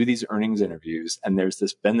is they do these earnings interviews, and there's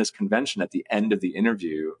been this convention at the end of the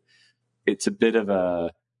interview. It's a bit of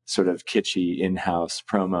a sort of kitschy in-house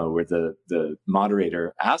promo where the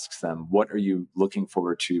moderator asks them, what are you looking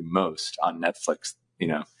forward to most on Netflix,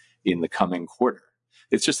 in the coming quarter?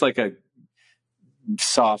 It's just like a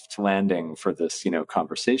soft landing for this,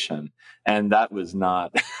 conversation. And that was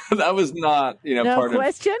not, no part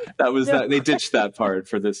question? of, that was that they ditched that part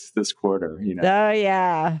for this quarter, Oh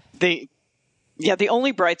yeah. The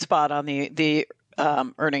only bright spot on the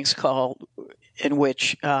earnings call in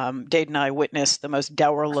which Dade and I witnessed the most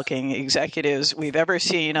dour-looking executives we've ever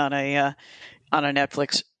seen on a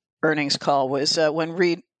Netflix earnings call was when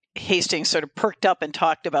Reed Hastings sort of perked up and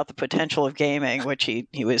talked about the potential of gaming, which he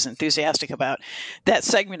was enthusiastic about. That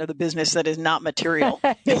segment of the business that is not material.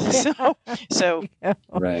 so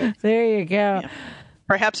right there you go. Yeah.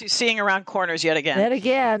 Perhaps he's seeing around corners yet again. Yet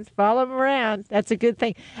again, follow him around. That's a good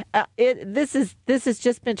thing. This has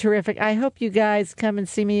just been terrific. I hope you guys come and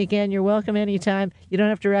see me again. You're welcome anytime. You don't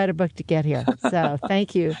have to write a book to get here. So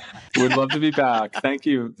thank you. Would love to be back. Thank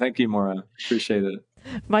you, Maura. Appreciate it.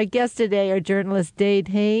 My guests today are journalists Dade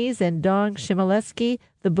Hayes and Dawn Chmielewski.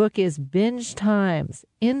 The book is Binge Times: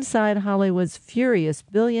 Inside Hollywood's Furious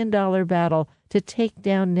Billion-Dollar Battle to Take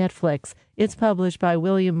Down Netflix. It's published by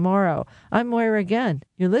William Morrow. I'm Moira Gunn.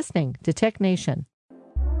 You're listening to Tech Nation.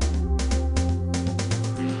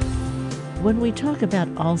 When we talk about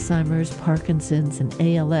Alzheimer's, Parkinson's, and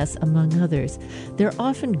ALS, among others, they're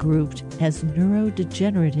often grouped as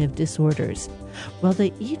neurodegenerative disorders. While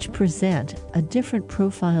they each present a different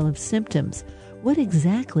profile of symptoms, what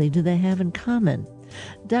exactly do they have in common?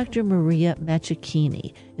 Dr. Maria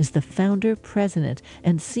Maccecchini is the founder, president,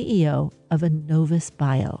 and CEO of Annovis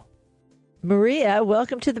Bio. Maria,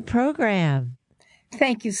 welcome to the program.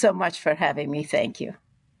 Thank you so much for having me. Thank you.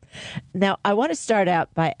 Now, I want to start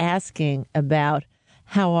out by asking about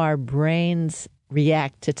how our brains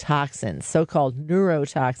react to toxins, so-called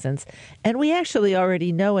neurotoxins, and we actually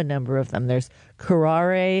already know a number of them. There's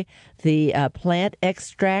curare, the plant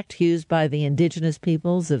extract used by the indigenous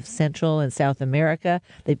peoples of Central and South America.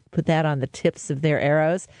 They put that on the tips of their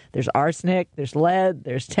arrows. There's arsenic, there's lead,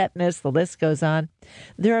 there's tetanus, the list goes on.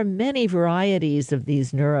 There are many varieties of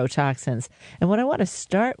these neurotoxins, and what I want to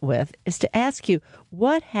start with is to ask you,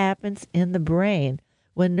 what happens in the brain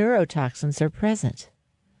when neurotoxins are present?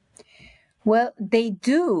 Well, they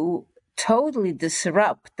do totally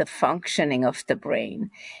disrupt the functioning of the brain,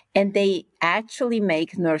 and they actually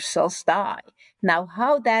make nerve cells die. Now,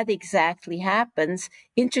 how that exactly happens,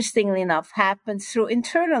 interestingly enough, happens through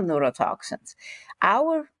internal neurotoxins.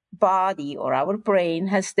 Our body or our brain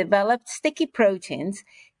has developed sticky proteins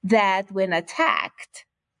that, when attacked,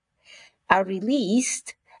 are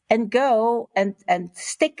released and go and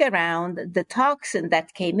stick around the toxin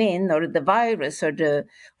that came in, or the virus or the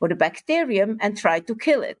bacterium, and try to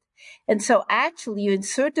kill it. And so actually you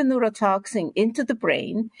insert the neurotoxin into the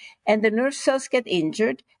brain, and the nerve cells get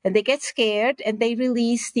injured, and they get scared, and they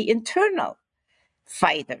release the internal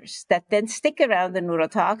fighters that then stick around the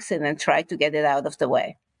neurotoxin and try to get it out of the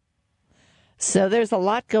way. So there's a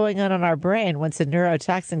lot going on in our brain once a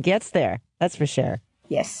neurotoxin gets there. That's for sure.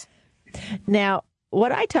 Yes. Now,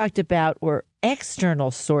 what I talked about were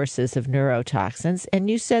external sources of neurotoxins, and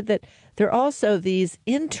you said that there are also these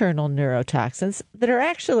internal neurotoxins that are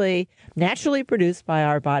actually naturally produced by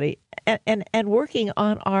our body and working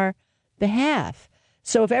on our behalf.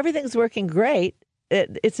 So if everything's working great,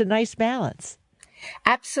 it's a nice balance.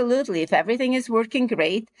 Absolutely. If everything is working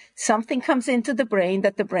great, something comes into the brain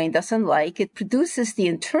that the brain doesn't like. It produces the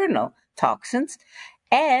internal toxins,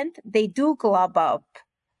 and they do glob up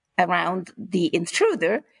around the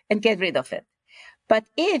intruder and get rid of it. But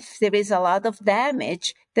if there is a lot of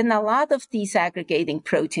damage, then a lot of these aggregating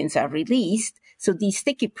proteins are released. So these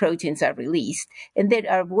sticky proteins are released, and there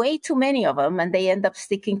are way too many of them, and they end up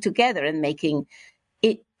sticking together and making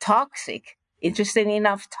it toxic. Interestingly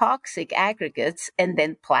enough, toxic aggregates, and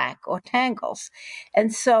then plaque or tangles.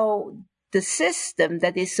 And so the system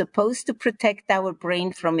that is supposed to protect our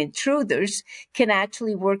brain from intruders can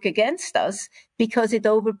actually work against us because it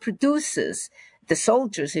overproduces the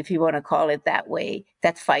soldiers, if you want to call it that way,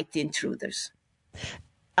 that fight the intruders.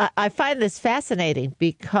 I find this fascinating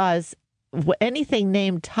because anything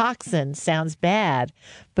named toxin sounds bad,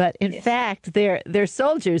 but in fact, they're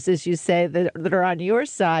soldiers, as you say, that are on your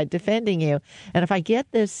side defending you. And if I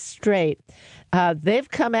get this straight, they've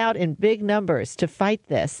come out in big numbers to fight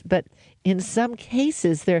this, but in some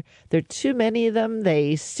cases, there are too many of them.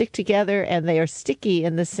 They stick together, and they are sticky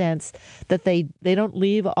in the sense that they don't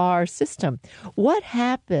leave our system. What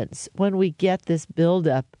happens when we get this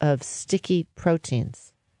buildup of sticky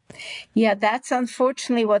proteins? Yeah, that's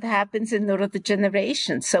unfortunately what happens in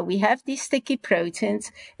neurodegeneration. So we have these sticky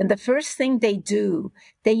proteins, and the first thing they do,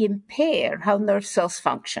 they impair how nerve cells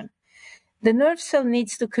function. The nerve cell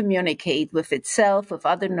needs to communicate with itself, with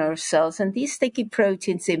other nerve cells, and these sticky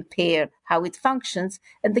proteins impair how it functions,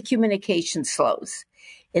 and the communication slows.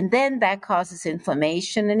 And then that causes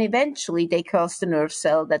inflammation, and eventually they cause the nerve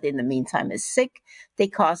cell that in the meantime is sick, they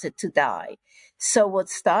cause it to die. So what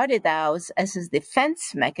started out as a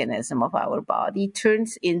defense mechanism of our body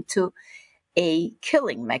turns into a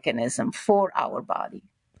killing mechanism for our body.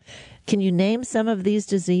 Can you name some of these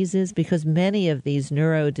diseases? Because many of these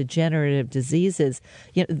neurodegenerative diseases,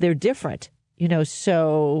 they're different,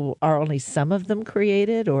 so are only some of them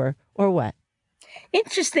created or what?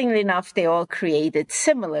 Interestingly enough, they all created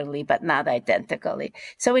similarly, but not identically.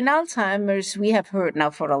 So in Alzheimer's, we have heard now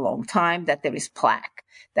for a long time that there is plaque.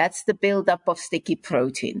 That's the buildup of sticky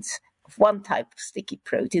proteins, of one type of sticky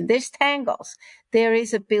protein. There's tangles. There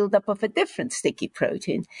is a buildup of a different sticky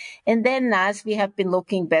protein. And then as we have been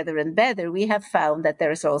looking better and better, we have found that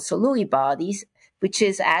there is also Lewy bodies, which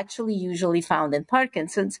is actually usually found in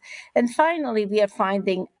Parkinson's. And finally, we are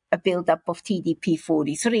finding a buildup of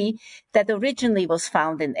TDP-43 that originally was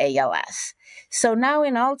found in ALS. So now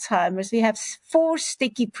in Alzheimer's, we have 4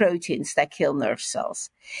 sticky proteins that kill nerve cells.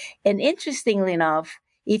 And interestingly enough,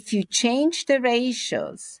 if you change the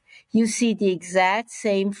ratios, you see the exact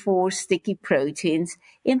same 4 sticky proteins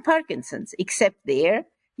in Parkinson's, except there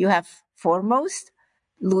you have foremost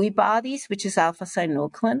Lewy bodies, which is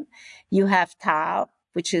alpha-synuclein. You have tau,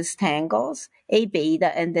 which is tangles,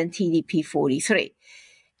 A-beta, and then TDP-43.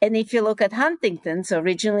 And if you look at Huntington's,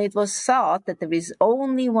 originally it was thought that there is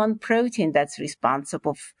only one protein that's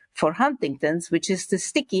responsible for Huntington's, which is the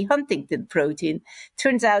sticky Huntington protein.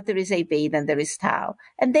 Turns out there is A-beta and there is tau,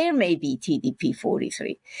 and there may be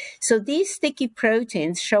TDP-43. So these sticky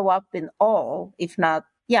proteins show up in all, if not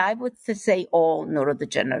I would say all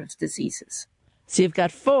neurodegenerative diseases. So you've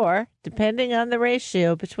got 4, depending on the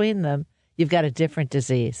ratio between them, you've got a different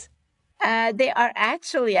disease. They are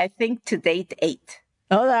actually, I think, to date 8.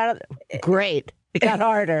 Oh, great. It got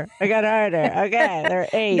harder. Okay, there are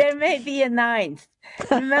 8. There may be a 9th.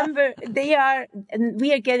 Remember, we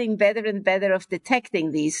are getting better and better of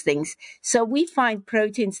detecting these things. So we find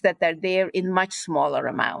proteins that are there in much smaller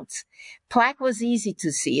amounts. Plaque was easy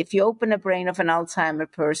to see. If you open a brain of an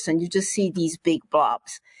Alzheimer person, you just see these big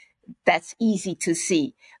blobs. That's easy to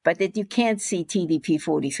see, but that you can't see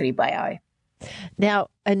TDP-43 by eye. Now,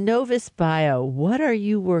 Annovis Bio, what are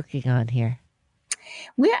you working on here?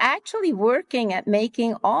 We're actually working at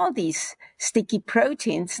making all these sticky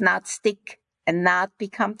proteins not stick and not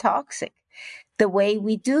become toxic. The way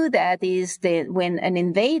we do that is that when an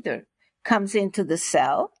invader comes into the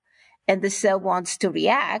cell and the cell wants to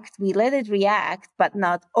react, we let it react, but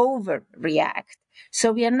not overreact.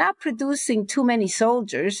 So we are not producing too many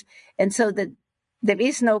soldiers, and so that there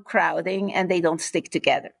is no crowding and they don't stick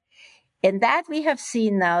together. And that we have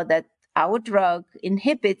seen now that our drug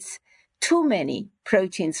inhibits too many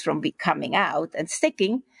proteins from coming out and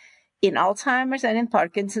sticking in Alzheimer's and in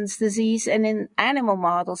Parkinson's disease. And in animal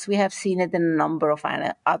models, we have seen it in a number of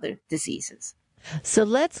other diseases. So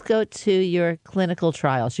let's go to your clinical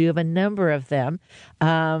trials. You have a number of them,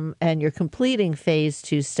 and you're completing phase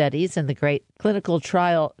 2 studies, and the great clinical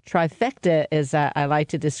trial trifecta, as I like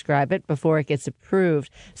to describe it, before it gets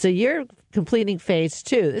approved. So you're completing phase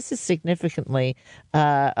 2. This is significantly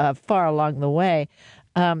far along the way.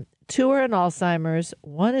 2 are in Alzheimer's,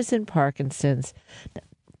 1 is in Parkinson's.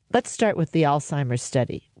 Let's start with the Alzheimer's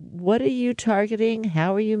study. What are you targeting?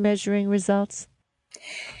 How are you measuring results?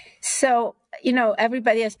 So,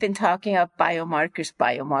 everybody has been talking of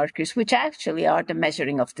biomarkers, which actually are the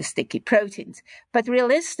measuring of the sticky proteins. But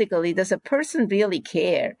realistically, does a person really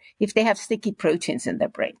care if they have sticky proteins in their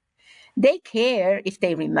brain? They care if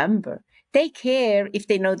they remember. They care if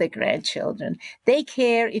they know their grandchildren. They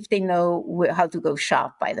care if they know how to go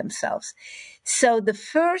shop by themselves. So the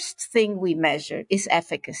first thing we measure is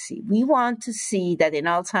efficacy. We want to see that in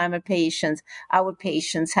Alzheimer patients, our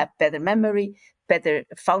patients have better memory, better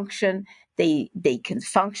function. They can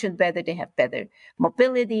function better. They have better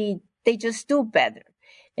mobility. They just do better.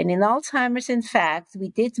 And in Alzheimer's, in fact, we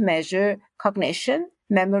did measure cognition,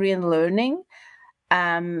 memory and learning,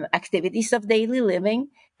 activities of daily living,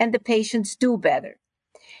 and the patients do better.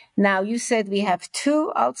 Now, you said we have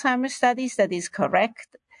 2 Alzheimer's studies. That is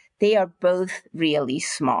correct. They are both really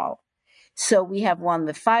small. So we have one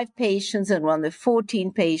with 5 patients and one with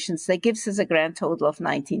 14 patients. That gives us a grand total of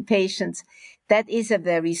 19 patients. That is a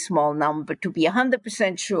very small number to be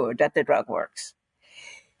 100% sure that the drug works.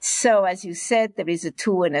 So as you said, there is a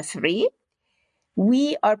 2 and a 3.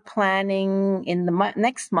 We are planning in the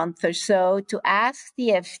next month or so to ask the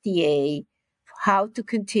FDA how to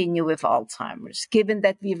continue with Alzheimer's, given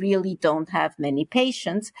that we really don't have many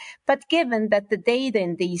patients, but given that the data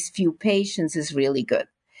in these few patients is really good.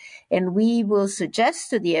 And we will suggest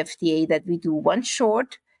to the FDA that we do 1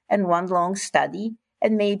 short and 1 long study,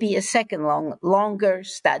 and maybe a second longer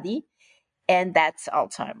study, and that's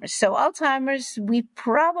Alzheimer's. So Alzheimer's, we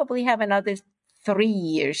probably have another 3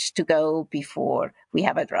 years to go before we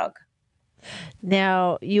have a drug.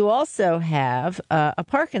 Now, you also have a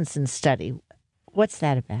Parkinson's study. What's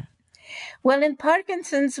that about? Well, in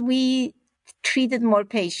Parkinson's, we treated more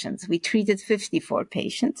patients. We treated 54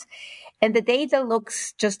 patients, and the data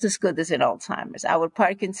looks just as good as in Alzheimer's. Our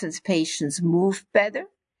Parkinson's patients move better,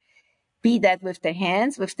 be that with their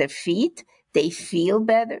hands, with their feet. They feel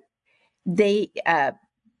better. They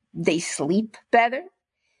sleep better.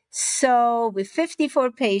 So with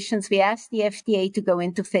 54 patients, we asked the FDA to go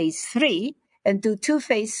into phase 3 and do 2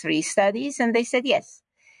 phase 3 studies, and they said yes.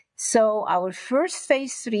 So our first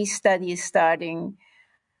phase 3 study is starting,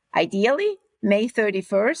 ideally, May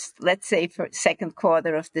 31st, let's say for second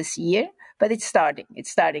quarter of this year, but it's starting.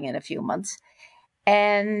 It's starting in a few months.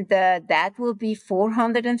 And that will be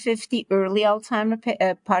 450 early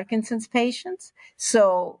Parkinson's patients.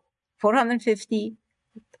 So 450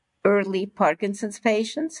 early Parkinson's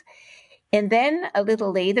patients. And then a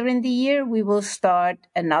little later in the year, we will start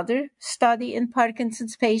another study in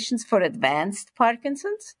Parkinson's patients for advanced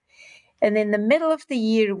Parkinson's. And in the middle of the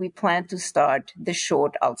year, we plan to start the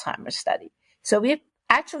short Alzheimer's study. So we're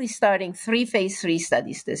actually starting 3 phase 3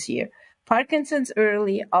 studies this year. Parkinson's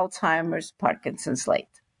early, Alzheimer's, Parkinson's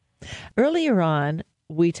late. Earlier on,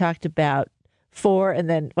 we talked about 4 and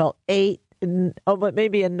then, 8 but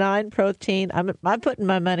maybe a 9 protein. I'm putting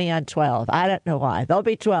my money on 12. I don't know why. There'll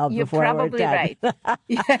be 12 You're before we're done. probably right.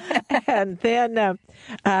 And then,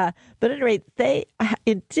 but at any rate, they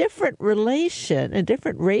in different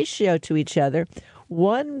ratio to each other.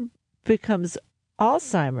 One becomes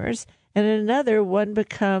Alzheimer's, and in another one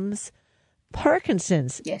becomes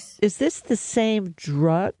Parkinson's. Yes. Is this the same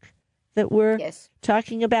drug that we're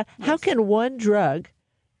talking about? Yes. How can one drug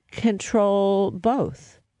control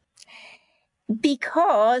both?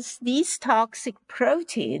 Because these toxic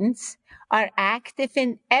proteins are active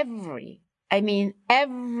in every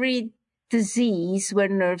disease where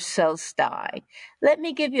nerve cells die. Let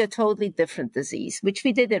me give you a totally different disease, which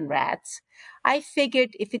we did in rats. I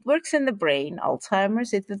figured if it works in the brain,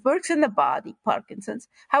 Alzheimer's, if it works in the body, Parkinson's,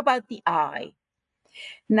 how about the eye?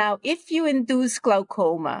 Now, if you induce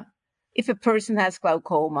glaucoma, if a person has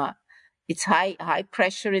glaucoma, it's high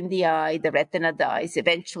pressure in the eye, the retina dies,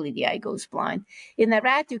 eventually the eye goes blind. In a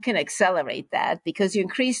rat, you can accelerate that because you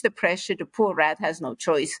increase the pressure, the poor rat has no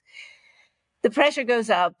choice. The pressure goes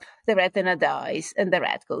up, the retina dies, and the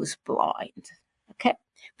rat goes blind. Okay?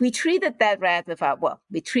 We treated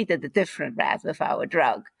a different rat with our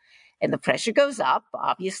drug, and the pressure goes up.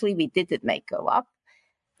 Obviously, we didn't make go up.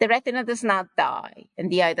 The retina does not die, and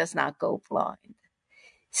the eye does not go blind.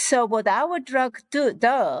 So what our drug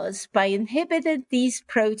does, by inhibiting these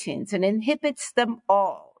proteins, and inhibits them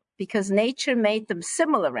all, because nature made them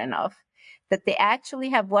similar enough that they actually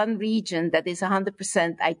have one region that is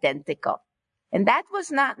 100% identical. And that was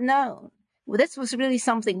not known. Well, this was really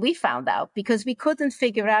something we found out because we couldn't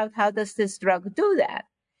figure out how does this drug do that.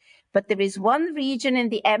 But there is one region in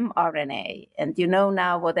the mRNA, and you know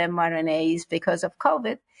now what mRNA is because of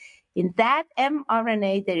COVID. In that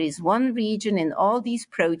mRNA, there is one region in all these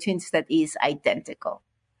proteins that is identical.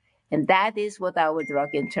 And that is what our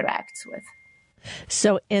drug interacts with.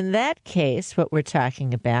 So in that case, what we're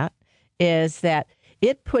talking about is that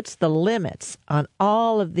it puts the limits on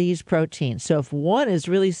all of these proteins. So if one is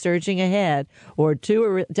really surging ahead or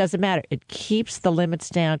two, it doesn't matter. It keeps the limits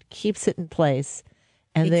down, keeps it in place,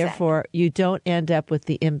 and therefore you don't end up with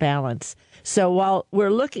the imbalance. So while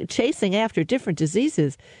we're chasing after different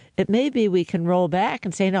diseases, it may be we can roll back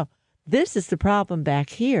and say, no, this is the problem back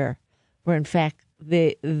here, where in fact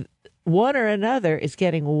the one or another is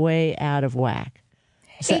getting way out of whack.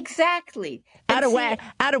 So, exactly. Out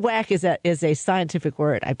of whack is a scientific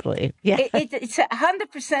word, I believe. Yeah. It's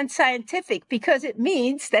 100% scientific because it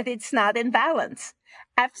means that it's not in balance.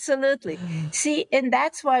 Absolutely. See, and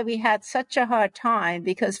that's why we had such a hard time,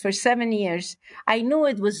 because for 7 years, I knew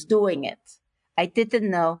it was doing it. I didn't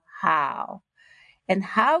know how. And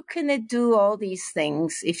how can it do all these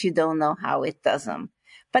things if you don't know how it does them?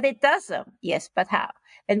 But it does them. Yes, but how?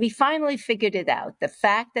 And we finally figured it out. The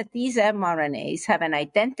fact that these mRNAs have an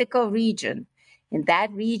identical region, and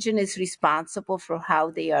that region is responsible for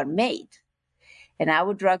how they are made. And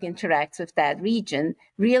our drug interacts with that region,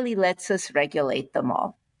 really lets us regulate them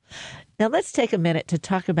all. Now, let's take a minute to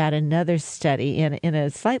talk about another study in a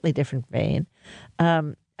slightly different vein.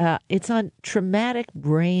 It's on traumatic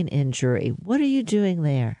brain injury. What are you doing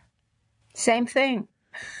there? Same thing.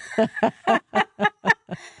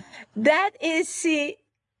 That is, see,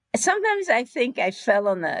 sometimes I think I fell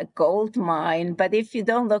on a gold mine, but if you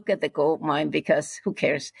don't look at the gold mine, because who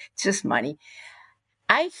cares? It's just money.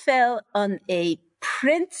 I fell on a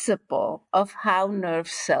principle of how nerve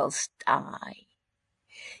cells die.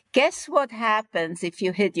 Guess what happens if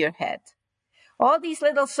you hit your head? All these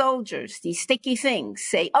little soldiers, these sticky things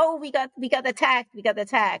say, oh, we got attacked.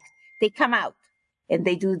 They come out and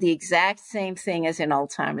they do the exact same thing as in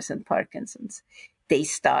Alzheimer's and Parkinson's.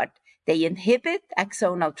 They inhibit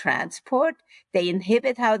axonal transport. They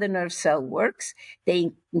inhibit how the nerve cell works.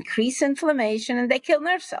 They increase inflammation and they kill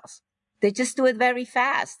nerve cells. They just do it very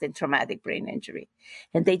fast in traumatic brain injury.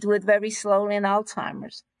 And they do it very slowly in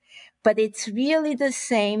Alzheimer's. But it's really the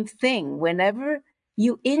same thing. Whenever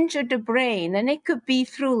you injure the brain, and it could be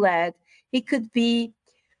through lead, it could be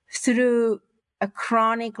through a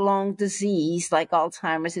chronic lung disease like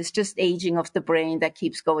Alzheimer's, it's just aging of the brain that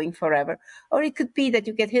keeps going forever. Or it could be that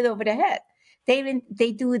you get hit over the head.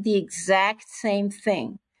 They do the exact same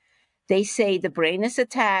thing. They say the brain is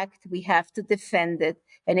attacked, we have to defend it.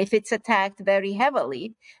 And if it's attacked very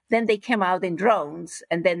heavily, then they come out in drones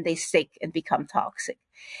and then they stick and become toxic.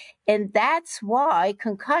 And that's why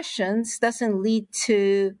concussions doesn't lead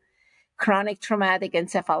to chronic traumatic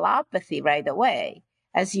encephalopathy right away.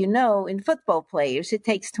 As you know, in football players, it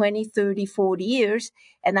takes 20, 30, 40 years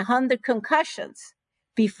and 100 concussions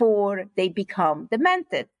before they become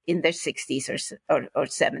demented in their 60s or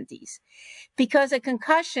 70s. Because a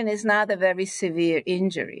concussion is not a very severe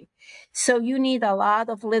injury. So you need a lot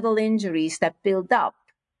of little injuries that build up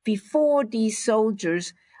before these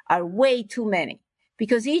soldiers are way too many.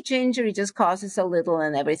 Because each injury just causes a little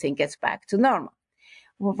and everything gets back to normal.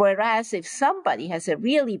 Whereas if somebody has a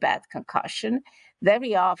really bad concussion,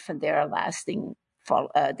 very often there are lasting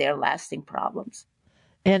problems.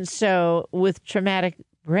 And so with traumatic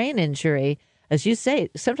brain injury, as you say,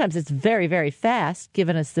 sometimes it's very, very fast,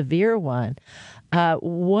 given a severe one.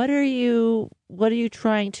 What are you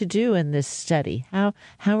trying to do in this study? How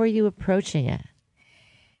are you approaching it?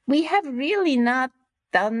 We have really not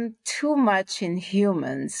done too much in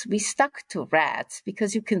humans. We stuck to rats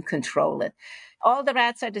because you can control it. All the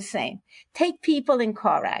rats are the same. Take people in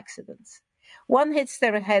car accidents. One hits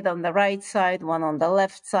their head on the right side, one on the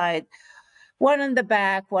left side, one in the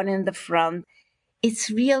back, one in the front. It's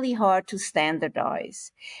really hard to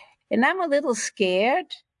standardize. And I'm a little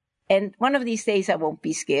scared, and one of these days I won't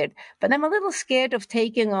be scared, but I'm a little scared of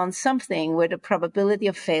taking on something where the probability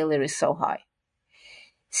of failure is so high.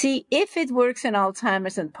 See, if it works in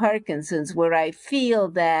Alzheimer's and Parkinson's, where I feel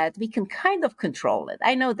that we can kind of control it.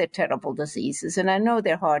 I know they're terrible diseases, and I know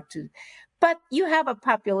they're hard to, but you have a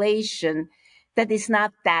population that is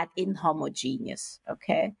not that inhomogeneous,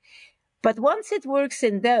 okay? But once it works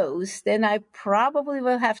in those, then I probably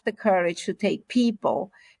will have the courage to take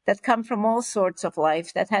people that come from all sorts of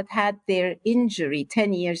life that had their injury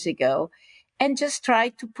 10 years ago and just try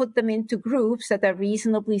to put them into groups that are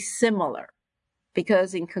reasonably similar.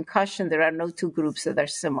 Because in concussion, there are no two groups that are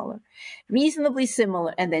similar. Reasonably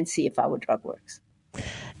similar, and then see if our drug works.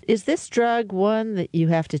 Is this drug one that you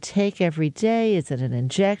have to take every day? Is it an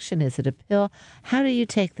injection? Is it a pill? How do you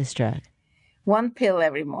take this drug? One pill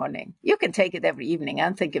every morning. You can take it every evening. I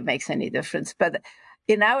don't think it makes any difference. But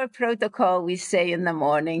in our protocol, we say in the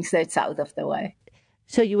morning, so it's out of the way.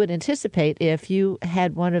 So you would anticipate if you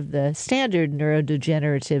had one of the standard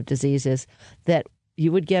neurodegenerative diseases that you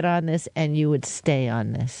would get on this and you would stay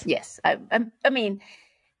on this. Yes. I mean,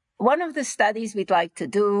 one of the studies we'd like to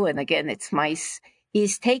do, and again, it's mice,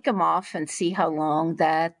 is take them off and see how long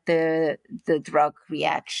that the drug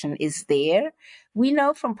reaction is there. We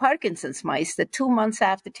know from Parkinson's mice that 2 months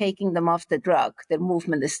after taking them off the drug, their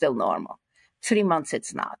movement is still normal. 3 months,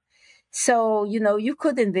 it's not. So, you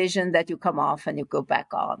could envision that you come off and you go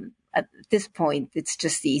back on. At this point, it's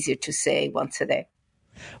just easier to say once a day.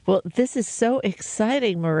 Well, this is so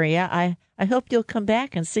exciting, Maria. I hope you'll come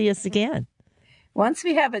back and see us again. Once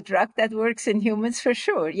we have a drug that works in humans, for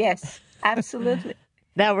sure. Yes, absolutely.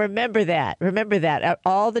 Now, remember that.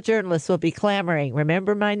 All the journalists will be clamoring.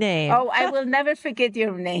 Remember my name. Oh, I will never forget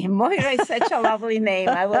your name. Moira is such a lovely name.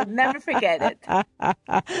 I will never forget it.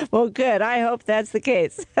 Well, good. I hope that's the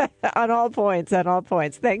case on all points.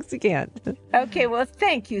 Thanks again. Okay, well,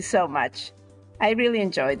 thank you so much. I really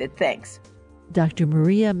enjoyed it. Thanks. Dr.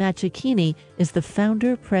 Maria Macchiachini is the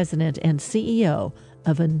founder, president, and CEO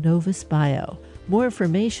of Annovis Bio. More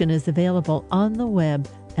information is available on the web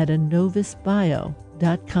at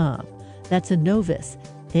annovisbio.com. That's Annovis,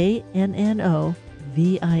 ANNOVIS,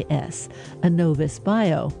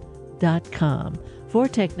 annovisbio.com. For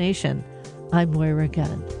Tech Nation, I'm Moira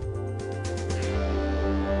Gunn.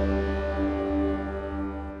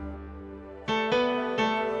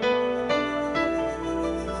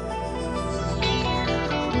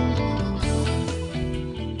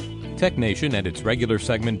 Tech Nation and its regular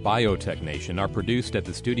segment Biotech Nation are produced at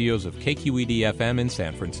the studios of KQED-FM in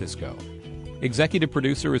San Francisco. Executive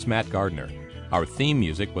producer is Matt Gardner. Our theme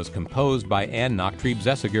music was composed by Ann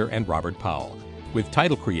Nachtrieb-Zessiger and Robert Powell, with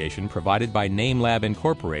title creation provided by NameLab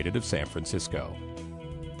Incorporated of San Francisco.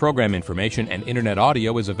 Program information and Internet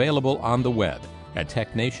audio is available on the web at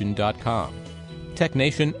technation.com. Tech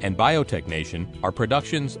Nation and Biotech Nation are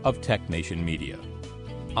productions of Tech Nation Media.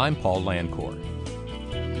 I'm Paul Landcore.